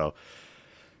stuff. So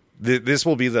this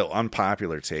will be the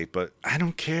unpopular take, but I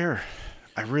don't care.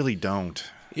 I really don't.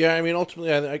 Yeah, I mean,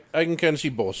 ultimately, I can kind of see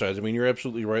both sides. I mean, you're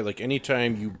absolutely right. Like,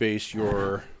 anytime you base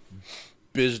your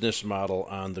business model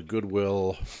on the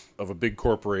goodwill of a big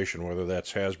corporation, whether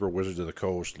that's Hasbro, Wizards of the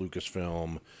Coast,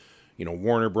 Lucasfilm,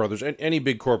 Warner Brothers, any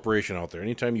big corporation out there,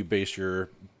 anytime you base your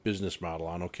business model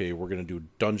on, okay, we're going to do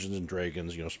Dungeons and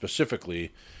Dragons,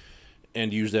 specifically,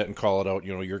 and use that and call it out,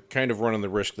 you're kind of running the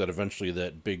risk that eventually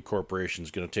that big corporation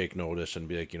is going to take notice and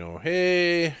be like,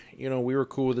 hey, we were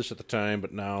cool with this at the time,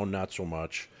 but now not so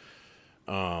much.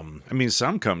 I mean,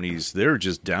 some companies, they're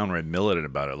just downright militant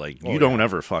about it. Like, you don't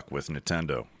ever fuck with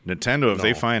Nintendo. Nintendo, if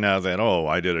they find out that,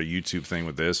 I did a YouTube thing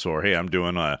with this, or, hey, I'm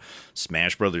doing a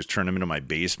Smash Brothers tournament in my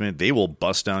basement, they will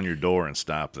bust down your door and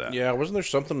stop that. Yeah, wasn't there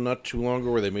something not too long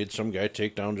ago where they made some guy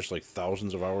take down just, like,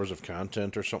 thousands of hours of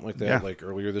content or something like that, like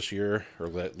earlier this year, or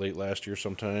late last year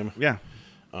sometime? Yeah.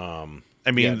 I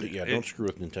mean, don't screw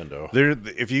with Nintendo.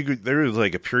 There's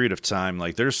like a period of time,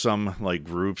 like there's some like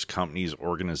groups, companies,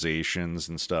 organizations,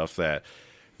 and stuff that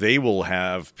they will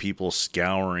have people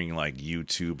scouring like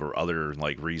YouTube or other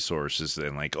like resources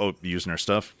and like using their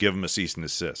stuff, give them a cease and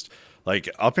desist. Like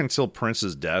up until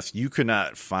Prince's death, you could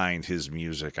not find his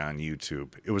music on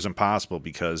YouTube. It was impossible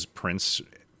because Prince,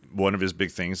 one of his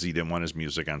big things, he didn't want his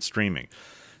music on streaming.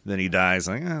 Then he dies,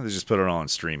 like they just put it all on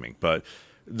streaming, but.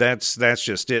 That's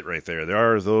just it right there. There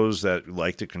are those that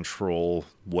like to control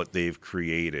what they've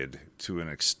created to an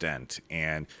extent,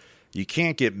 and you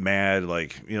can't get mad.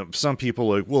 Like, some people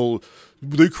like, well,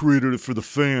 they created it for the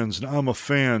fans, and I'm a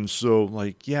fan, so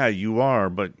like, yeah, you are,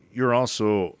 but you're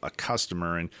also a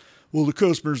customer, and well, the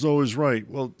customer's always right.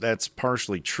 Well, that's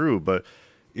partially true, but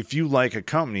if you like a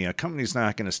company's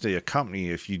not going to stay a company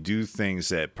if you do things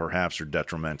that perhaps are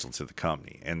detrimental to the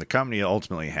company. And the company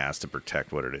ultimately has to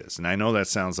protect what it is. And I know that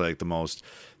sounds like the most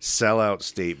sellout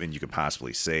statement you could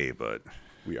possibly say, but...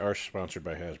 We are sponsored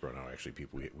by Hasbro now, actually,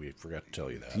 people. We forgot to tell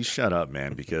you that. You shut up,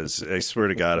 man, because I swear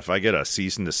to God, if I get a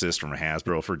cease and desist from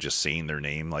Hasbro for just saying their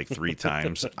name like 3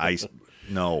 times,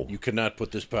 no. You cannot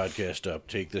put this podcast up.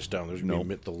 Take this down. There's going to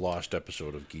be the lost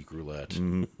episode of Geek Roulette.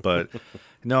 But,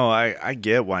 no, I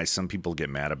get why some people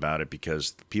get mad about it,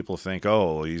 because people think,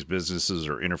 these businesses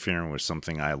are interfering with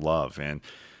something I love. And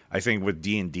I think with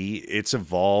D&D, it's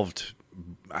evolved...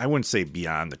 I wouldn't say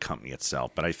beyond the company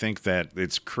itself, but I think that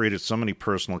it's created so many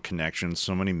personal connections,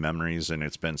 so many memories, and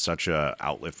it's been such a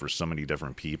outlet for so many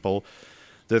different people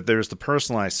that there's the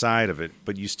personalized side of it,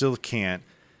 but you still can't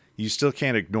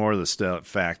ignore the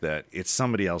fact that it's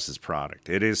somebody else's product.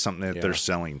 It is something that they're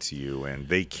selling to you, and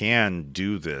they can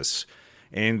do this,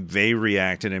 and they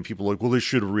reacted, and people are like, well, they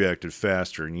should have reacted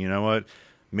faster, and you know what?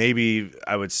 Maybe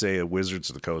I would say a Wizards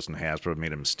of the Coast and Hasbro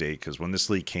made a mistake, because when this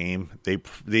leak came,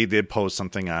 they did post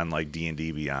something on like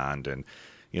D&D Beyond and,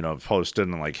 posted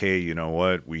and like, hey, you know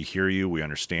what? We hear you. We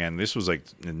understand. This was like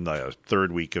in the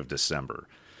 3rd week of December.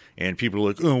 And people were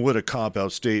like, oh, what a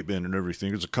cop-out statement and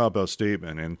everything. It's a cop-out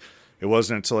statement. And it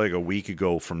wasn't until like a week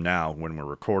ago from now, when we're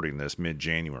recording this,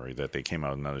 mid-January, that they came out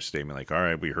with another statement like, all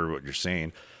right, we heard what you're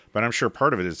saying. But I'm sure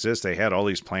part of it is this: they had all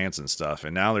these plans and stuff,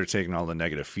 and now they're taking all the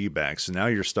negative feedback. So now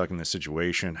you're stuck in this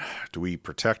situation. Do we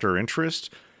protect our interests,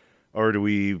 or do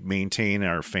we maintain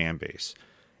our fan base?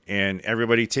 And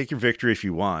everybody, take your victory if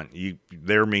you want.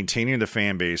 They're maintaining the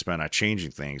fan base by not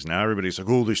changing things. Now everybody's like,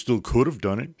 oh, they still could have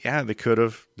done it. Yeah, they could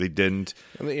have. They didn't.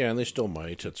 And they still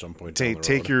might at some point.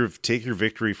 Take your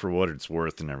victory for what it's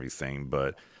worth and everything,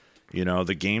 but...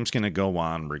 the game's going to go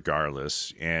on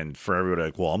regardless. And for everybody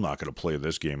like, well, I'm not going to play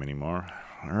this game anymore.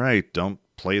 All right, don't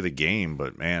play the game.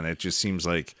 But, man, it seems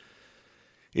like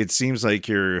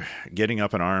you're getting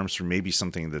up in arms for maybe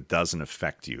something that doesn't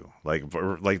affect you.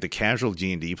 Like the casual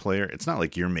D&D player, it's not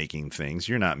like you're making things.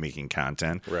 You're not making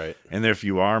content. Right. And if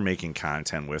you are making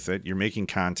content with it, you're making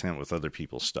content with other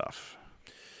people's stuff.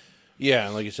 Yeah,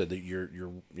 and like you said, that you're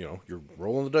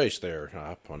rolling the dice there.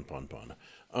 Pun.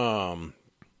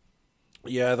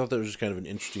 Yeah, I thought that was just kind of an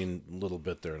interesting little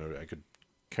bit there, and I could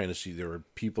kind of see there were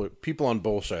people on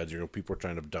both sides. People were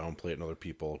trying to downplay it, and other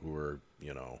people who were,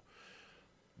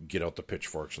 get out the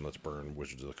pitchforks and let's burn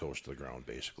Wizards of the Coast to the ground,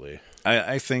 basically.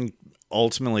 I think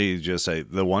ultimately, just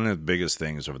the one of the biggest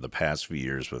things over the past few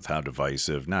years with how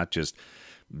divisive, not just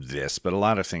this, but a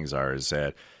lot of things are, is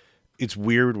that it's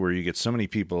weird where you get so many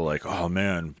people like, oh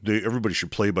man, everybody should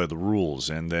play by the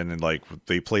rules, and then like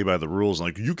they play by the rules, and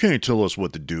like you can't tell us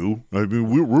what to do. I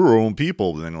mean, we're our own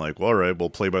people. And then like, well, all right,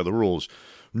 we'll play by the rules.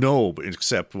 No,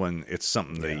 except when it's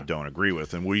something they don't agree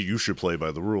with, and you should play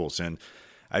by the rules. And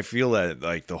I feel that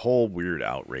like the whole weird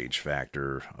outrage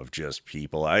factor of just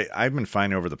people. I've been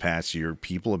finding over the past year,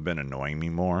 people have been annoying me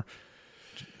more,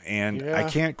 and I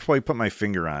can't quite put my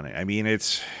finger on it. I mean,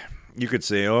 it's. You could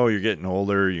say, oh, you're getting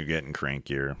older, you're getting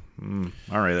crankier.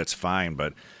 All right, that's fine.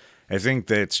 But I think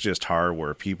that's just hard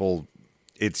where people,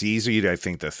 it's easy, I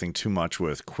think, to think too much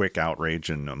with quick outrage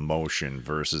and emotion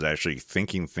versus actually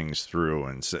thinking things through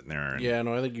and sitting there. And, yeah,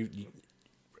 no, I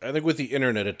think with the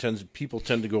internet, people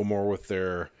tend to go more with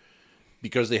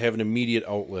because they have an immediate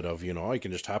outlet of, I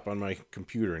can just hop on my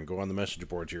computer and go on the message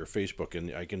boards here, Facebook,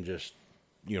 and I can just,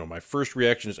 my first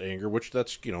reaction is anger, which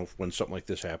that's, when something like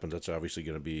this happens, that's obviously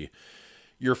going to be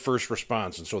your first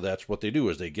response. And so that's what they do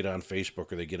is they get on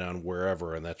Facebook or they get on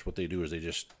wherever, and that's what they do is they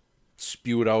just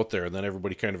spew it out there, and then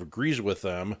everybody kind of agrees with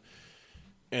them,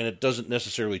 and it doesn't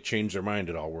necessarily change their mind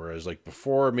at all. Whereas like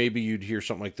before, maybe you'd hear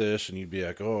something like this and you'd be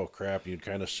like, oh crap, and you'd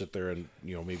kind of sit there and,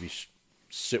 maybe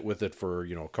sit with it for,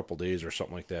 a couple days or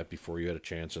something like that before you had a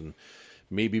chance. And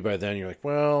maybe by then you're like,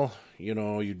 well,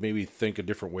 you'd maybe think a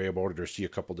different way about it or see a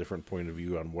couple different point of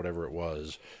view on whatever it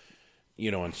was,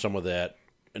 and some of that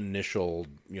initial,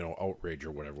 outrage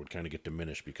or whatever would kind of get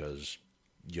diminished because,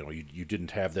 you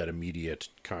didn't have that immediate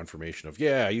confirmation of,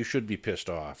 yeah, you should be pissed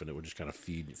off. And it would just kind of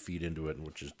feed into it,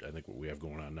 which is, I think, what we have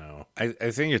going on now.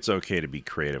 I think it's okay to be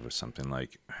creative with something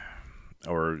like,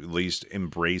 or at least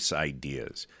embrace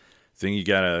ideas. I think you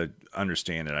got to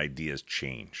understand that ideas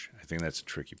change. I think that's the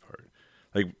tricky part.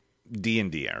 Like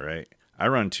D&D, all right? I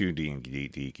run 2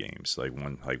 D&D games, like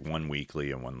one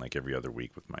weekly and one like every other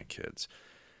week with my kids.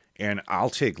 And I'll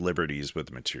take liberties with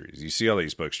the materials. You see all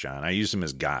these books, John. I use them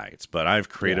as guides, but I've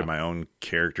created my own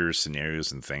characters,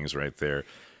 scenarios, and things right there.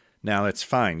 Now, that's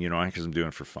fine, because I'm doing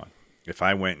it for fun. If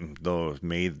I went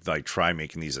and try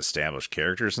making these established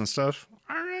characters and stuff,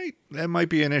 all right, that might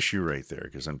be an issue right there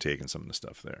because I'm taking some of the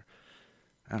stuff there.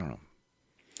 I don't know.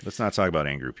 Let's not talk about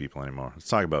angry people anymore. Let's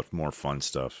talk about more fun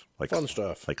stuff. Like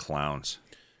clowns.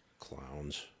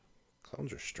 Clowns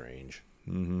are strange.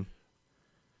 Mm-hmm.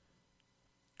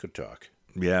 Good talk.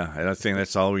 Yeah, I think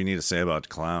that's all we need to say about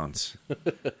clowns.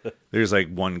 There's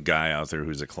like one guy out there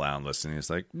who's a clown listening.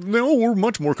 He's like, no, we're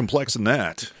much more complex than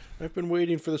that. I've been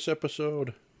waiting for this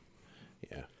episode.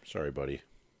 Yeah, sorry, buddy.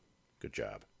 Good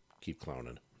job. Keep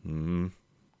clowning. Mm-hmm.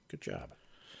 Good job.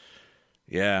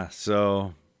 Yeah,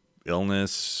 so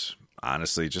illness,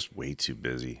 honestly, just way too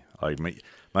busy. Like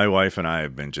my wife and I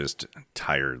have been just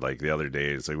tired. Like the other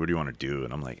day, it's like, what do you want to do?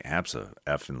 And I'm like,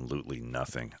 absolutely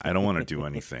nothing. I don't want to do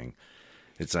anything.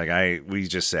 It's like we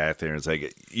just sat there. It's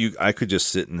like I could just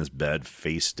sit in this bed,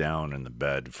 face down in the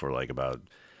bed for like about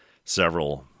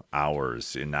several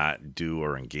hours and not do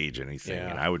or engage anything,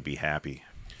 and I would be happy.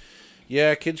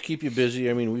 Yeah, kids keep you busy.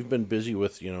 I mean, we've been busy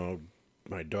with,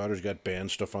 my daughter's got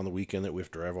band stuff on the weekend that we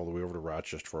have to drive all the way over to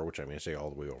Rochester for, which I say all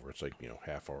the way over. It's like,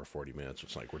 half hour, 40 minutes.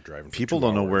 It's like we're driving for People 2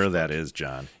 don't know hours. where that is,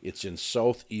 John. It's in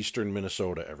southeastern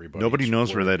Minnesota, everybody. Nobody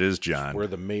knows where that is, John. Where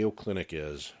the Mayo Clinic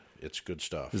is. It's good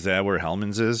stuff. Is that where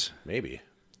Hellman's is? Maybe.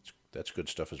 That's good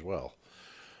stuff as well.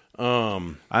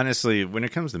 Honestly, when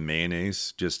it comes to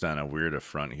mayonnaise, just on a weird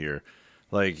affront here,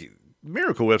 like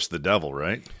Miracle Whip's the devil,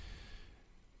 right?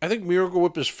 I think Miracle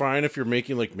Whip is fine if you're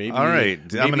making like maybe. All right,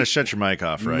 I'm going to shut your mic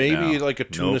off right now. Maybe like a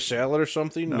tuna salad or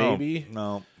something. Maybe.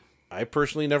 No. I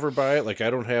personally never buy it. Like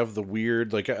I don't have the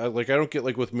weird I don't get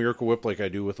like with Miracle Whip like I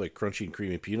do with like crunchy and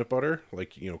creamy peanut butter.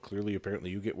 Like clearly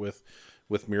apparently you get with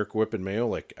Miracle Whip and mayo.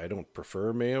 Like I don't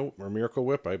prefer mayo or Miracle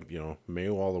Whip. I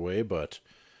mayo all the way, but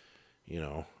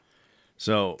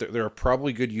so there are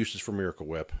probably good uses for Miracle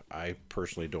Whip. I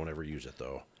personally don't ever use it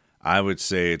though. I would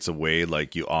say it's a way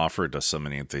like you offer it to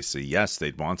somebody and if they say yes,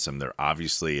 they'd want some. They're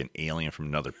obviously an alien from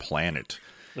another planet.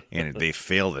 And they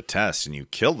fail the test, and you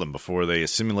kill them before they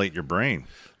assimilate your brain.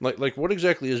 Like what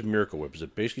exactly is Miracle Whip? Is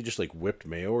it basically just like whipped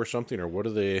mayo or something, or what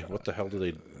the hell do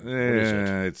they? What is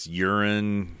it? It's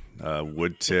urine,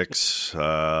 wood ticks,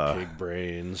 pig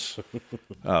brains.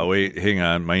 Wait, hang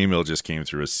on. My email just came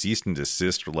through. A cease and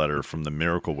desist letter from the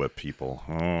Miracle Whip people.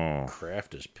 Oh,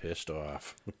 Kraft is pissed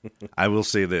off. I will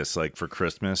say this: like for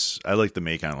Christmas, I like to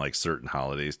make on like certain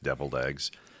holidays deviled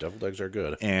eggs. Deviled eggs are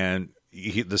good, and.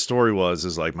 The story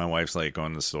is like my wife's like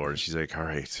going to the store and she's like, all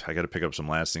right, I got to pick up some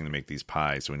last thing to make these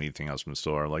pies. So we need anything else from the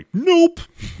store. I'm like, nope,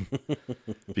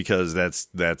 because that's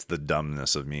the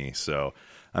dumbness of me. So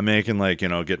I'm making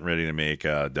getting ready to make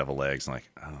deviled eggs. I'm like,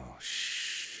 oh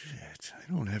shit, I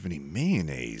don't have any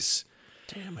mayonnaise.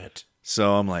 Damn it.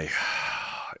 So I'm like,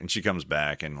 and she comes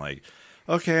back and like,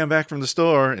 okay, I'm back from the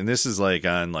store. And this is like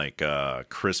on like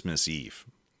Christmas Eve.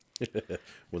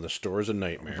 When the store's a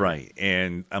nightmare. Right.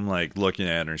 And I'm like looking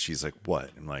at her and she's like, what?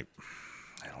 I'm like,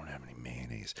 I don't have any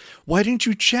mayonnaise. Why didn't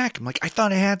you check? I'm like, I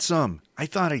thought I had some. I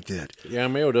thought I did. Yeah,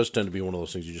 mayo does tend to be one of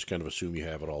those things you just kind of assume you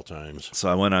have at all times. So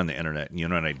I went on the internet and you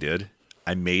know what I did?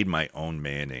 I made my own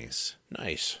mayonnaise.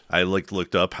 Nice. I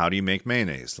looked up how do you make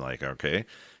mayonnaise? Like, okay,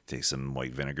 take some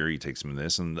white vinegar, you take some of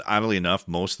this, and oddly enough,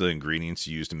 most of the ingredients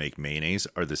you use to make mayonnaise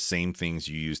are the same things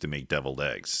you use to make deviled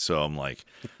eggs. So I'm like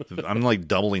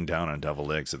doubling down on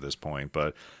deviled eggs at this point.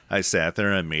 But I sat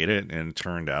there and made it, and it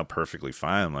turned out perfectly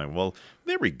fine. I'm like, well,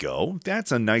 there we go.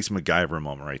 That's a nice MacGyver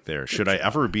moment right there. Should I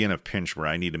ever be in a pinch where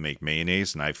I need to make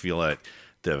mayonnaise and I feel that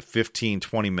the 15,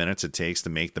 20 minutes it takes to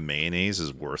make the mayonnaise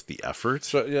is worth the effort?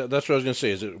 So yeah, that's what I was going to say.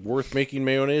 Is it worth making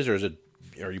mayonnaise, or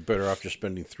are you better off just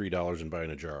spending $3 and buying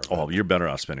a jar? Oh, you're better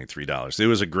off spending $3. It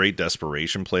was a great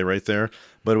desperation play right there,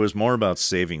 but it was more about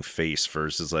saving face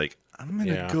versus like, I'm going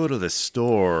to go to the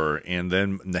store and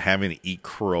then having to eat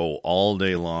crow all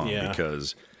day long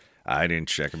because I didn't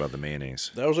check about the mayonnaise.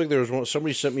 That was like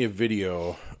somebody sent me a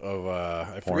video of,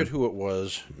 I forget who it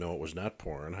was. No, it was not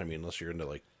porn. I mean, unless you're into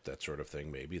like that sort of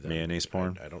thing, maybe. Then mayonnaise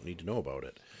porn? I don't need to know about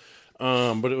it.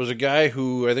 But it was a guy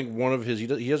who, I think one of his,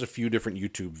 he has a few different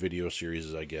YouTube video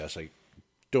series, I guess. I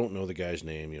don't know the guy's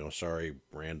name, sorry,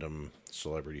 random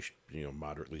celebrity,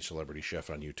 moderately celebrity chef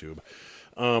on YouTube.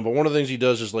 But one of the things he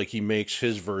does is like he makes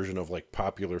his version of like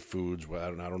popular foods. Well,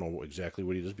 I don't know exactly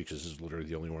what he does because this is literally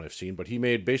the only one I've seen, but he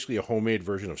made basically a homemade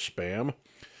version of Spam.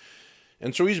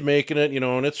 And so he's making it,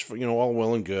 and it's, all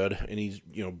well and good. And he's,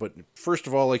 but first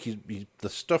of all, like the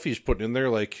stuff he's putting in there,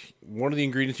 like one of the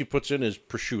ingredients he puts in is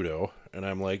prosciutto. And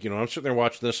I'm like, I'm sitting there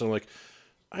watching this and I'm like,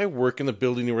 I work in the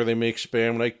building where they make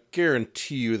Spam and I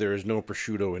guarantee you there is no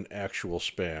prosciutto in actual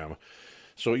Spam.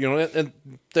 So, and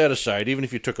that aside, even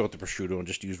if you took out the prosciutto and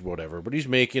just used whatever, but he's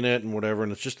making it and whatever.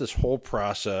 And it's just this whole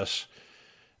process.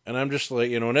 And I'm just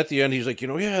like, and at the end, he's like,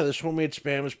 yeah, this homemade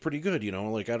Spam is pretty good,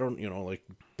 like, I don't, like,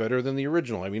 better than the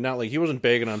original. I mean, not like, he wasn't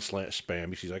bagging on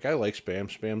Spam. He's like, I like Spam.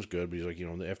 Spam's good. But he's like,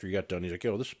 after he got done, he's like,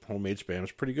 this homemade Spam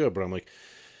is pretty good. But I'm like,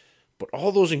 but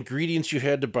all those ingredients you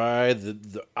had to buy,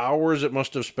 the hours it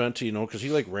must have spent to, because he,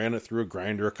 like, ran it through a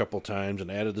grinder a couple times and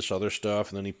added this other stuff.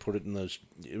 And then he put it in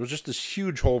it was just this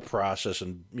huge whole process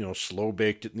and, slow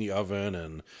baked it in the oven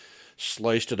and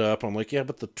sliced it up. I'm like, yeah,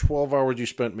 but the 12 hours you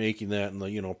spent making that and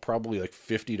the, probably like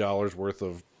 $50 worth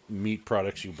of meat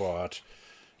products you bought,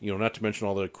 not to mention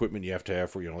all the equipment you have to have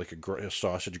for, like a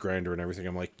sausage grinder and everything.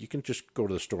 I'm like, you can just go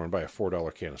to the store and buy a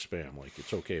 $4 can of Spam. Like,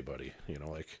 it's okay, buddy.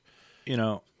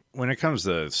 When it comes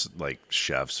to like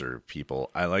chefs or people,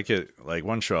 I like it. Like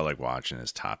one show I like watching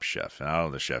is Top Chef, and out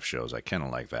of the chef shows, I kind of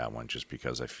like that one just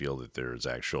because I feel that there's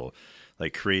actual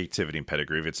like creativity and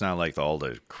pedigree. It's not like all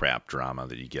the crap drama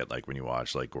that you get like when you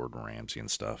watch like Gordon Ramsay and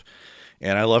stuff.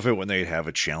 And I love it when they have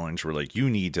a challenge where like you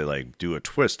need to like do a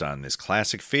twist on this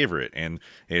classic favorite, and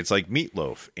it's like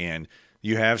meatloaf, and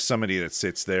you have somebody that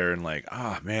sits there and like,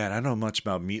 man, I don't know much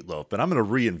about meatloaf, but I'm going to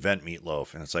reinvent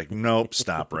meatloaf, and it's like, nope,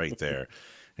 stop right there.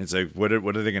 It's like, what are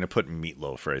they going to put in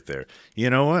meatloaf right there?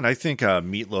 You know what? I think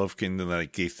meatloaf can,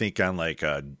 like, they think on, like,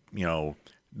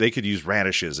 they could use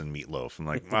radishes in meatloaf. I'm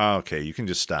like, okay, you can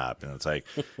just stop. And it's like,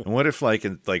 and what if,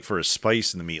 like for a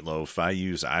spice in the meatloaf, I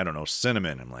use, I don't know,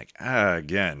 cinnamon? I'm like,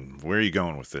 again, where are you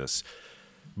going with this?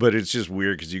 But it's just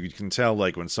weird because you can tell,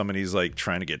 like, when somebody's, like,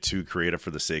 trying to get too creative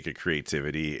for the sake of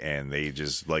creativity and they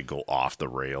just, like, go off the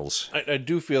rails. I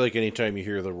do feel like anytime you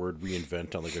hear the word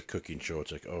reinvent on, like, a cooking show,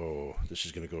 it's like, oh, this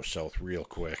is going to go south real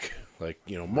quick. Like,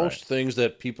 most things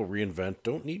that people reinvent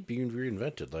don't need being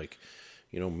reinvented. Like,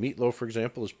 meatloaf, for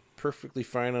example, is perfectly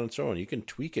fine on its own. You can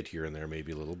tweak it here and there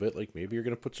maybe a little bit. Like, maybe you're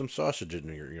going to put some sausage in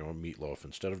your, meatloaf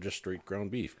instead of just straight ground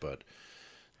beef, but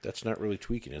that's not really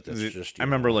tweaking it. That's just. I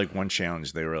remember like one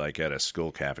challenge. They were like at a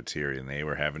school cafeteria, and they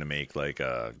were having to make like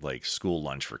school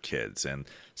lunch for kids. And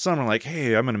some are like,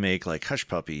 "Hey, I'm going to make like hush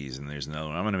puppies," and there's another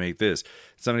one, "I'm going to make this."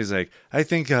 Somebody's like, "I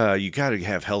think you got to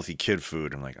have healthy kid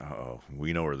food." I'm like, "Oh,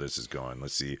 we know where this is going.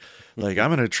 Let's see." Like, I'm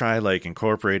going to try like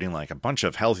incorporating like a bunch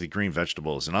of healthy green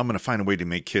vegetables, and I'm going to find a way to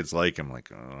make kids like them.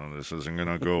 Like, oh, this isn't going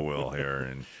to go well here.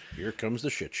 And here comes the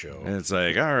shit show. And it's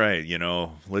like, all right,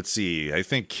 let's see. I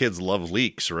think kids love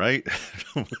leeks, right?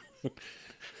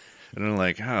 And I'm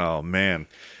like, oh man.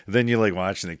 Then you're like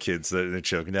watching the kids that they're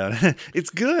choking down. It's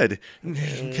good.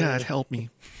 God help me.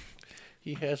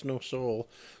 He has no soul.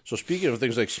 So speaking of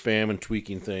things like Spam and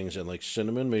tweaking things and like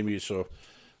cinnamon, maybe so.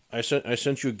 I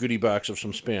sent you a goodie box of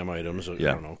some Spam items. I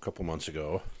don't know, a couple months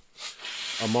ago.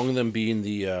 Among them being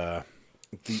the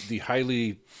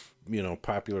highly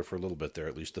popular for a little bit there,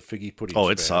 at least the figgy pudding. Oh,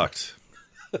 it spam. sucked.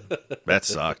 That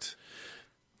sucked.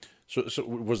 So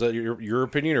was that your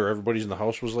opinion, or everybody's in the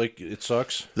house was like, it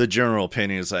sucks? The general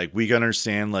opinion is like, we can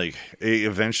understand, like,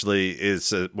 eventually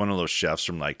it's one of those chefs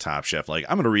from like Top Chef, like,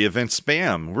 I'm going to reinvent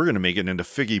Spam. We're going to make it into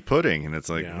figgy pudding. And it's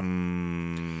like, I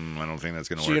don't think that's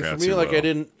going to work and out for me, too like,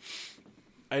 well.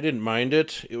 I didn't mind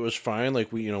it. It was fine.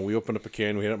 Like, we opened up a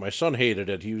can, we had it. My son hated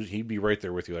it. He'd be right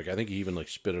there with you. Like, I think he even like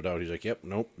spit it out. He's like, yep,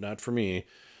 nope, not for me.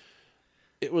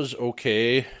 It was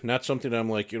okay. Not something I'm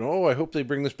like, I hope they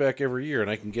bring this back every year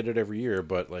and I can get it every year.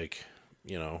 But like,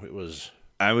 it was.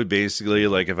 I would basically,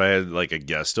 like, if I had like a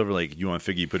guest over, like, you want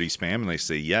figgy pudding Spam, and they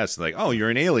say yes, like, oh,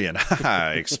 you're an alien.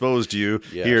 I exposed you.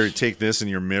 Yes. Here, take this and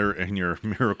your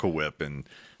Miracle Whip. And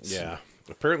Yeah.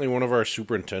 Apparently one of our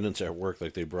superintendents at work,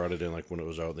 like, they brought it in, like, when it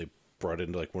was out, they brought it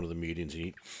into like one of the meetings, and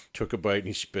he took a bite and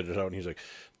he spit it out, and he's like,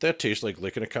 that tastes like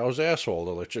licking a cow's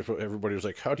asshole. Everybody was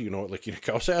like, how do you know what licking a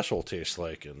cow's asshole tastes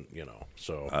like? And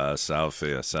so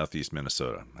Southeast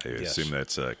Minnesota, I assume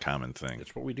that's a common thing.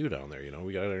 it's what we do down there.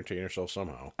 We got to entertain ourselves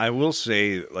somehow. I will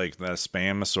say, like, the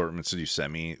Spam assortments that you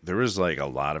sent me, there was like a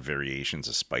lot of variations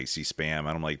of spicy Spam, and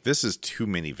I'm like, this is too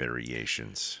many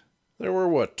variations. There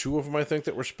were, two of them, I think,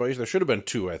 that were spicy. There should have been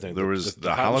two, I think. There was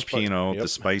the hot jalapeno, yep. the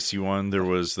spicy one. There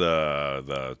was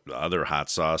the other hot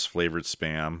sauce flavored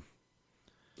Spam.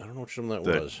 I don't know which one that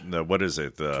was. What is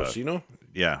it? The Tocino?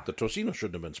 Yeah. The tocino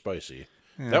shouldn't have been spicy.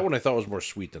 Yeah. That one I thought was more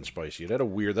sweet than spicy. It had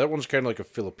that one's kind of like a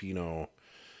Filipino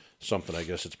something, I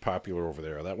guess. It's popular over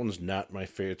there. That one's not my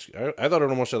favorite. I thought it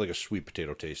almost had like a sweet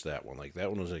potato taste, that one. Like,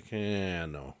 that one was like,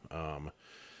 no.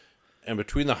 And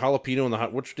between the jalapeno and the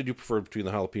hot, which did you prefer between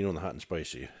the jalapeno and the hot and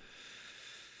spicy?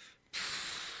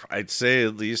 I'd say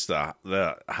at least the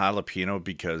jalapeno,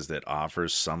 because it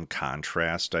offers some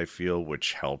contrast, I feel,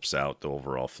 which helps out the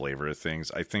overall flavor of things.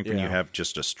 I think when you have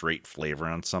just a straight flavor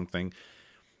on something,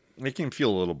 it can feel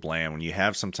a little bland. When you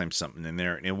have sometimes something in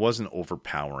there, and it wasn't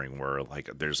overpowering where, like,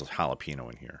 there's a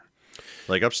jalapeno in here.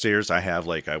 Like, upstairs, I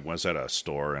was at a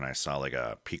store and I saw like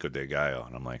a pico de gallo,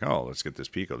 and I'm like, oh, let's get this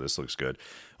pico. This looks good.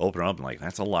 Open it up and like,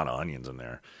 that's a lot of onions in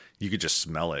there. You could just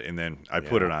smell it. And then I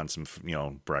put it on some,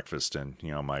 breakfast, and,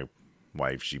 my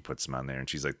wife, she puts them on there and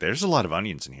she's like, there's a lot of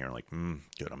onions in here. I'm like,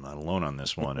 good, I'm not alone on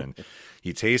this one. And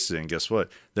you taste it, and guess what?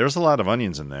 There's a lot of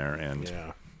onions in there. And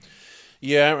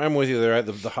yeah, I'm with you there.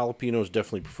 The jalapeno is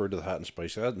definitely preferred to the hot and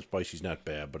spicy. Hot and spicy's not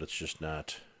bad, but it's just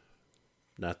not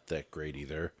that great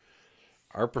either.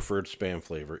 Our preferred Spam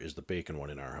flavor is the bacon one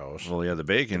in our house. Well, yeah, the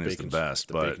bacon is the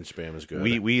best, but bacon Spam is good.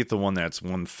 We eat the one that's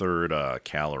 1/3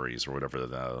 calories or whatever,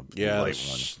 the light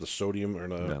one. The sodium or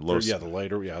the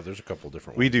lighter. Yeah, there's a couple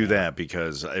different ones. We do that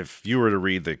because if you were to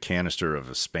read the canister of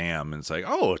a Spam, and it's like,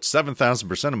 oh, it's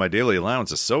 7,000% of my daily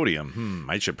allowance of sodium.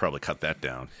 I should probably cut that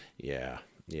down. Yeah,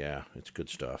 it's good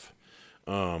stuff.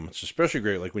 It's especially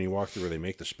great, like when you walk through where they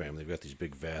make the Spam. They've got these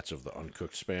big vats of the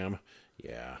uncooked Spam.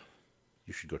 Yeah.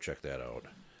 You should go check that out.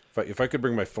 If I could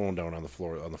bring my phone down on the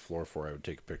floor for, I would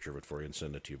take a picture of it for you and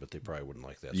send it to you. But they probably wouldn't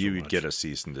like that. You would get a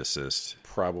cease and desist,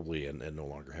 probably, and no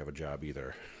longer have a job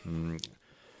either.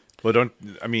 Well,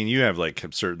 you have like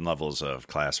certain levels of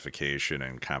classification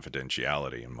and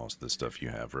confidentiality in most of the stuff you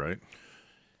have, right?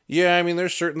 Yeah,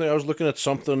 there's certainly. I was looking at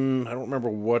something. I don't remember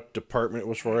what department it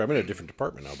was for. I'm in a different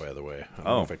department now, by the way. I don't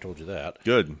know if I told you that.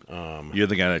 Good. You're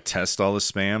the guy that tests all the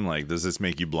Spam. Like, does this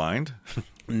make you blind?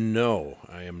 No,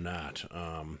 I am not.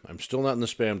 I'm still not in the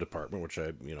Spam department, which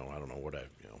I don't know what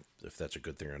if that's a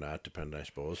good thing or not, depending, I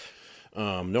suppose.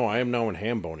 No, I am now in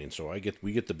ham boning, so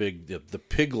we get the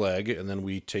pig leg, and then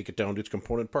we take it down to its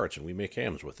component parts, and we make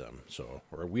hams with them. So,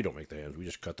 or we don't make the hams, we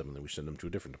just cut them, and then we send them to a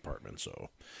different department. So,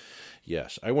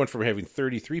 yes, I went from having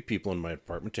 33 people in my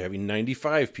department to having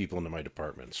 95 people in my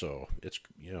department. So it's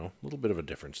a little bit of a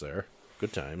difference there.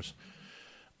 Good times.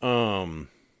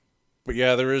 But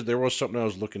yeah, there was something I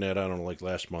was looking at, I don't know, like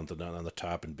last month, and on the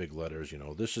top in big letters,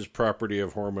 this is property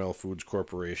of Hormel Foods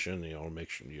Corporation. Make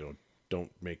sure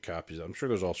don't make copies. I'm sure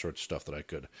there's all sorts of stuff that I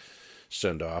could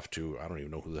send off to. I don't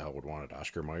even know who the hell would want it.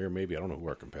 Oscar Mayer, maybe. I don't know who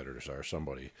our competitors are.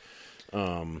 Somebody.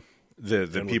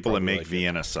 The people that make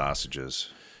Vienna sausages.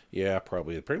 Yeah,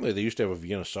 probably. Apparently, they used to have a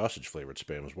Vienna sausage flavored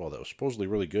Spam as well. That was supposedly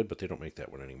really good, but they don't make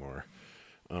that one anymore.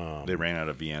 They ran out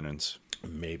of Viennans.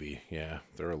 Maybe, yeah.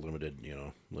 They're a limited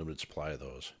supply of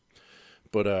those.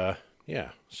 But,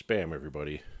 yeah, Spam,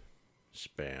 everybody.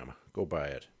 Spam. Go buy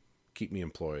it. Keep me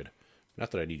employed.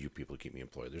 Not that I need you people to keep me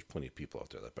employed. There's plenty of people out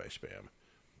there that buy Spam.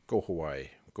 Go Hawaii.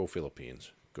 Go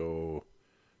Philippines. Go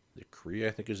Korea,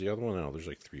 I think, is the other one. No, there's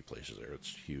like 3 places there.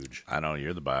 It's huge. I know.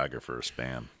 You're the biographer of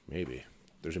Spam. Maybe.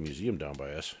 There's a museum down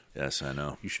by us. Yes, I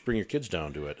know. You should bring your kids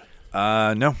down to it.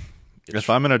 No. If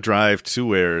I'm going to drive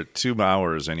 2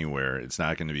 hours anywhere, it's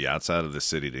not going to be outside of the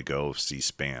city to go see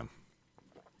Spam.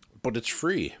 But it's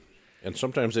free. And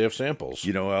sometimes they have samples.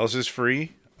 You know what else is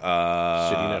free?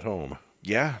 Sitting at home.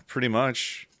 Yeah, pretty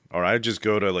much. Or I'd just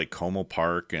go to like Como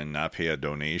Park and not pay a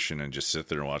donation and just sit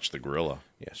there and watch the gorilla.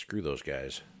 Yeah, screw those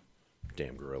guys.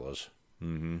 Damn gorillas.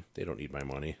 Mm-hmm. They don't need my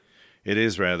money. It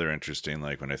is rather interesting.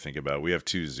 Like when I think about it, we have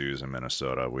 2 zoos in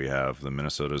Minnesota. We have the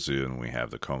Minnesota Zoo and we have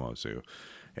the Como Zoo.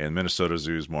 And Minnesota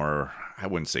Zoo is more, I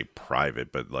wouldn't say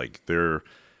private, but like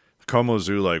Como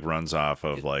Zoo like runs off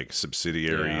of like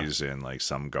subsidiaries and like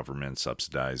some government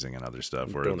subsidizing and other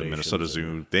stuff. Where the Minnesota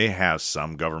Zoo, they have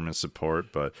some government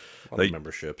support, but like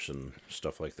memberships and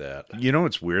stuff like that. You know,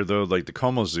 it's weird though. Like the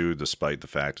Como Zoo, despite the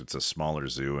fact it's a smaller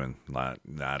zoo and not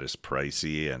as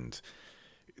pricey, and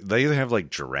they have like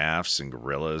giraffes and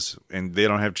gorillas, and they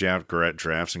don't have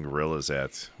giraffes and gorillas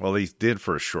well, they did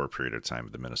for a short period of time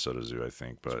at the Minnesota Zoo, I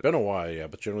think. But it's been a while, yeah.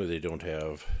 But generally, they don't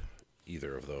have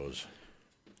either of those.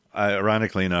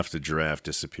 Ironically enough, the giraffe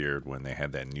disappeared when they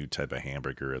had that new type of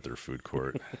hamburger at their food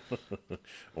court.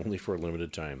 Only for a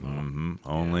limited time, though. Mm-hmm.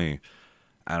 Only.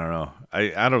 I don't know.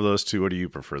 Out of those 2, what do you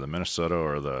prefer, the Minnesota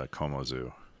or the Como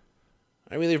Zoo?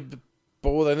 I mean, they've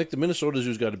both. I think the Minnesota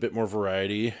Zoo's got a bit more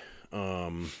variety. Yeah,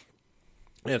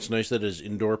 it's nice that it's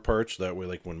indoor parts. That way,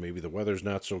 like when maybe the weather's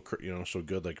not so so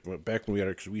good. Like back when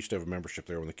because we used to have a membership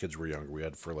there when the kids were younger. We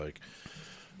had for like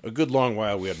a good long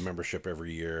while. We had membership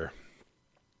every year.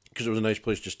 Because it was a nice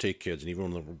place to just take kids, and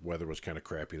even when the weather was kind of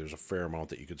crappy, there's a fair amount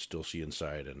that you could still see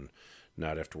inside and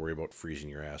not have to worry about freezing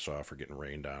your ass off or getting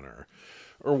rained on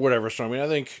or whatever. So, I mean, I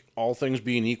think all things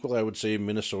being equal, I would say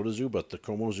Minnesota Zoo, but the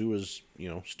Como Zoo is,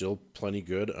 still plenty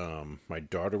good. My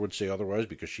daughter would say otherwise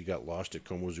because she got lost at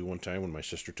Como Zoo one time when my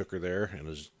sister took her there and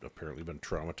has apparently been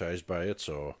traumatized by it.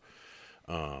 So,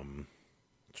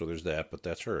 so there's that, but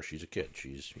that's her. She's a kid.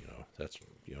 She's, that's,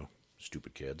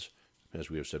 stupid kids. As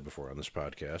we have said before on this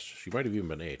podcast. She might have even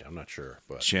been 8. I'm not sure.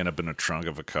 But she ended up in a trunk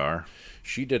of a car?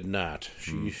 She did not.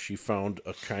 She found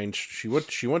a kind... She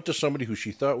went to somebody who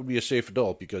she thought would be a safe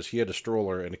adult because he had a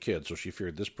stroller and a kid, so she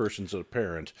feared this person's a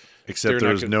parent. Except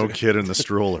there was no kid in the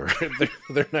stroller.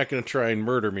 They're not going to try and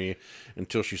murder me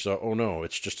until she saw, oh no,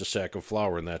 it's just a sack of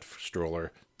flour in that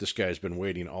stroller. This guy's been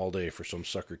waiting all day for some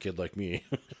sucker kid like me.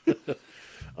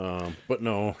 But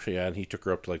no, yeah, and he took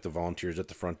her up to like the volunteers at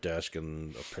the front desk,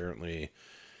 and apparently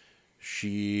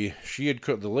she had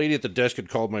the lady at the desk had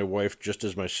called my wife just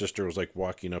as my sister was like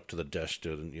walking up to the desk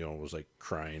and was like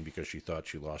crying because she thought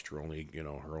she lost her only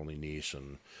niece.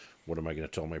 And what am I going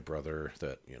to tell my brother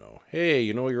that hey,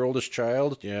 your oldest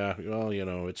child? Yeah, well,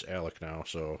 it's Alec now,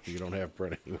 so you don't have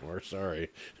Brett anymore. Sorry.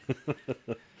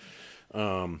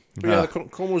 But yeah, the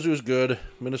Como Zoo is good.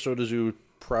 Minnesota Zoo,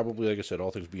 probably, like I said, all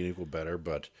things being equal, better.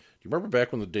 But do you remember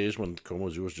back when the days when Como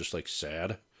Zoo was just like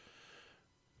sad?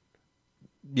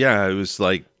 Yeah, it was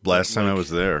like last time I was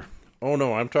there. Oh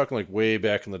no, I'm talking like way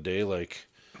back in the day. Like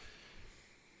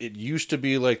it used to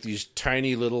be like these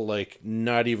tiny little, like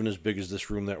not even as big as this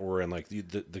room that we're in. Like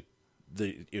the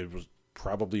it was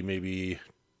probably maybe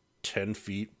 10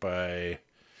 feet by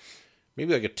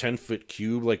maybe like a 10-foot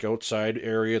cube, like outside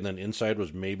area, and then inside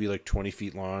was maybe like 20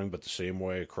 feet long, but the same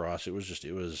way across. It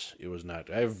was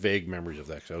not. I have vague memories of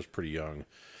that because I was pretty young,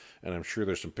 and I'm sure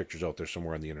there's some pictures out there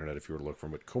somewhere on the internet if you were to look for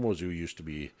them. But Como Zoo used to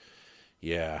be,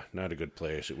 yeah, not a good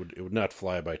place. It would not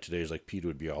fly by today's. Like PETA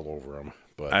would be all over them.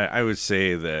 But I would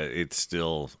say that it's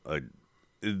still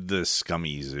the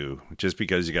scummy zoo, just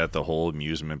because you got the whole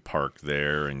amusement park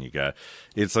there, and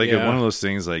it's like one of those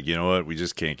things. Like, you know what, we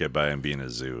just can't get by on being a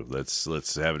zoo.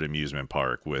 Let's have an amusement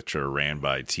park, which are ran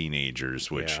by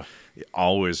teenagers, which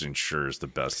always ensures the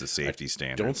best of safety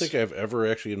standards. I don't think I've ever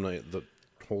actually in the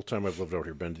whole time I've lived out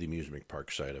here been to the amusement park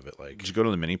side of it. Like, did you go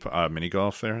to the mini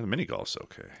golf there? The mini golf's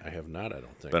okay. I have not, I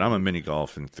don't think. But I'm a mini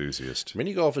golf enthusiast.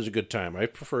 Mini golf is a good time. I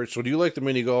prefer it. So do you like the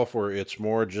mini golf where it's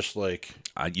more just like...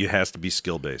 it has to be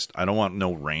skill based. I don't want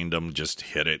no random just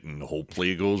hit it and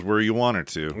hopefully it goes where you want it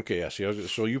to. Okay, yeah.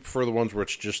 So you prefer the ones where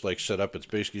it's just like set up. It's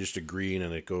basically just a green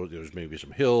and there's maybe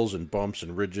some hills and bumps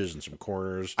and ridges and some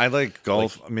corners. I like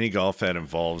golf, mini golf that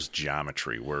involves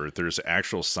geometry, where there's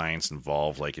actual science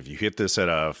involved. Like if you hit this at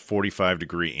a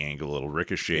 45-degree angle, it'll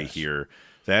ricochet here.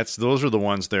 Those are the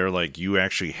ones there, like you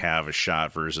actually have a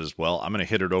shot versus, well, I'm going to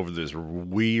hit it over this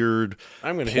weird,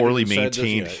 poorly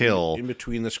maintained hill in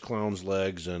between this clown's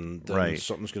legs, and then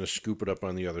something's going to scoop it up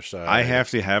on the other side. I have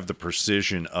to have the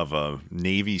precision of a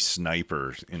Navy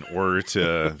sniper in order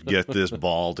to get this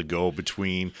ball to go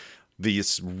between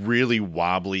this really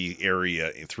wobbly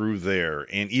area through there.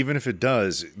 And even if it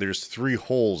does, there's 3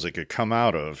 holes it could come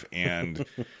out of, and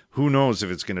who knows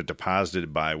if it's going to deposit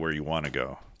it by where you want to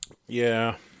go.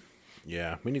 Yeah,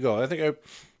 yeah. Mini golf.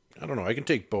 I don't know. I can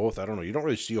take both. I don't know. You don't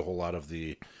really see a whole lot of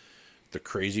the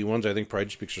crazy ones. I think probably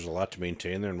just because there's a lot to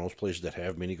maintain there. In most places that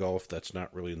have mini golf, that's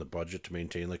not really in the budget to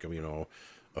maintain. Like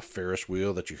a Ferris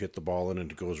wheel that you hit the ball in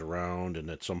and it goes around, and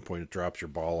at some point it drops your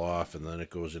ball off, and then it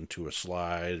goes into a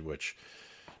slide, which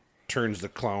turns the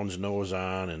clown's nose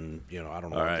on, and I don't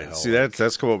know. All what right. the hell. See,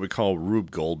 that's what we call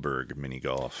Rube Goldberg mini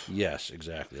golf. Yes,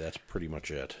 exactly. That's pretty much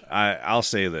it. I'll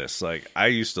say this: like, I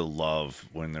used to love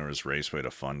when there was Raceway to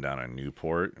Fun down in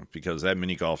Newport, because that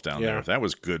mini golf down there, that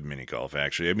was good mini golf.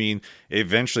 Actually, I mean, it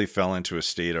eventually fell into a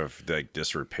state of like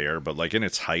disrepair, but like in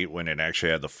its height, when it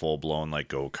actually had the full blown like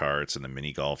go karts and the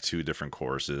mini golf, 2 different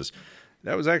courses,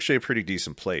 that was actually a pretty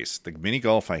decent place. The mini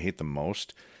golf I hate the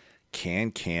most,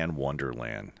 Can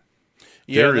Wonderland.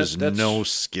 Yeah, there is no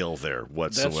skill there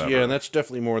whatsoever. And that's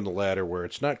definitely more in the latter, where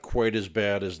it's not quite as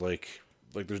bad as like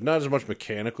there's not as much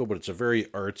mechanical, but it's a very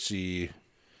artsy.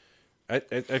 I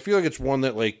feel like it's one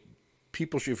that like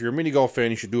people should, if you're a mini golf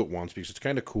fan, you should do it once because it's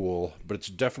kind of cool. But it's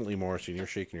definitely more. So you're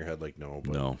shaking your head like no,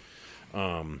 but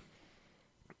no.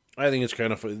 I think it's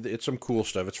kind of it's some cool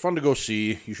stuff. It's fun to go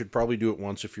see. You should probably do it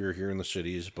once if you're here in the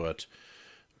cities, but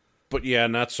yeah,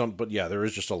 there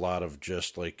is just a lot of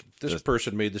just like this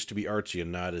person made this to be artsy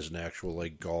and not as an actual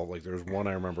like golf. Like there was one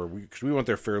I remember because we went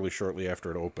there fairly shortly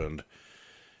after it opened,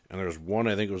 and there was one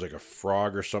I think it was like a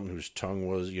frog or something whose tongue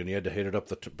was you had to hit it up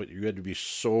but you had to be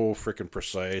so freaking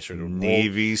precise or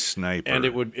Navy sniper, and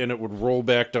it would roll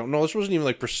back down. No, this wasn't even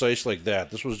like precise like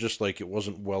that. This was just like it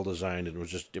wasn't well designed and it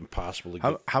was just impossible to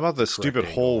get. How about the stupid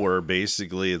hole where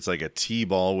basically it's like a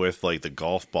T-ball with like the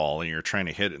golf ball and you're trying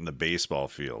to hit it in the baseball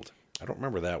field? I don't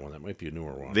remember that one. That might be a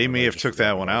newer one. They may have took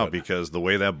that one out because the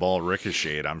way that ball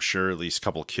ricocheted, I'm sure at least a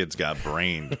couple kids got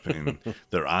brained. And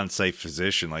their on-site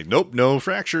physician like, nope, no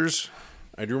fractures.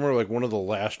 I do remember like one of the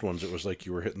last ones. It was like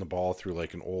you were hitting the ball through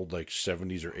like an old like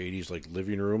 70s or 80s like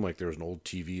living room. Like there was an old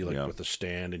TV like with a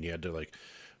stand, and you had to like,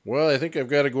 well, I think I've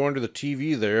got to go under the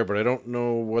TV there, but I don't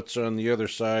know what's on the other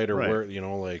side or where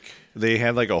like. They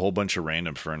had like a whole bunch of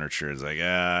random furniture. It's like,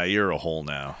 you're a hole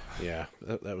now. Yeah,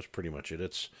 that was pretty much it.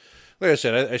 It's. Like I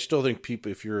said, I still think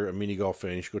people, if you're a mini golf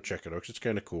fan, you should go check it out because it's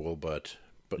kind of cool, but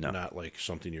not like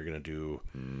something you're going to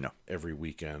do every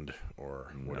weekend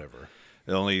or whatever.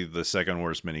 Only the second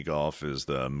worst mini golf is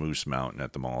the Moose Mountain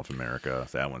at the Mall of America.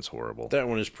 That one's horrible. That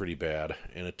one is pretty bad,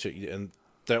 and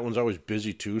that one's always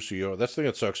busy too. So that's the thing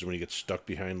that sucks is when you get stuck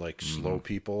behind like slow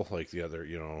people, like the other.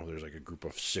 There's like a group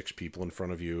of 6 people in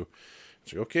front of you.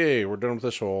 It's like, okay, we're done with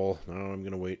this hole. Now I'm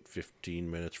going to wait 15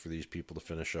 minutes for these people to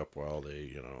finish up while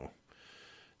they,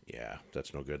 Yeah,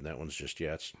 that's no good. And that one's just,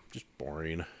 it's just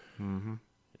boring. Mm-hmm.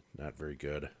 Not very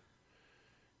good.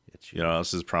 It's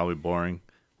this is probably boring.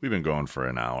 We've been going for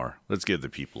an hour. Let's give the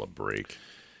people a break.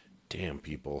 Damn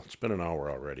people. It's been an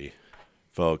hour already.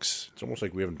 Folks. It's almost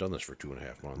like we haven't done this for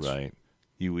 2.5 months. Right.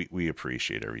 We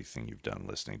appreciate everything you've done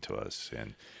listening to us.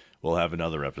 And we'll have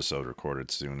another episode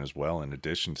recorded soon as well, in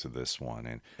addition to this one.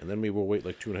 And then maybe we'll wait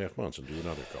like 2.5 months and do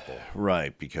another couple.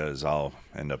 Right, because I'll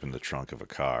end up in the trunk of a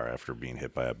car after being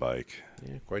hit by a bike.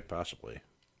 Yeah, quite possibly.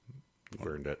 You've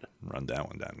earned it. Run that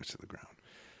one down into the ground.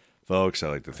 Folks, I'd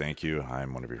like to thank you.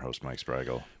 I'm one of your hosts, Mike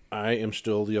Spragle. I am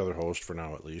still the other host, for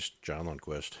now at least, John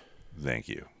Lundquist. Thank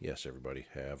you. Yes, everybody.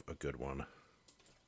 Have a good one.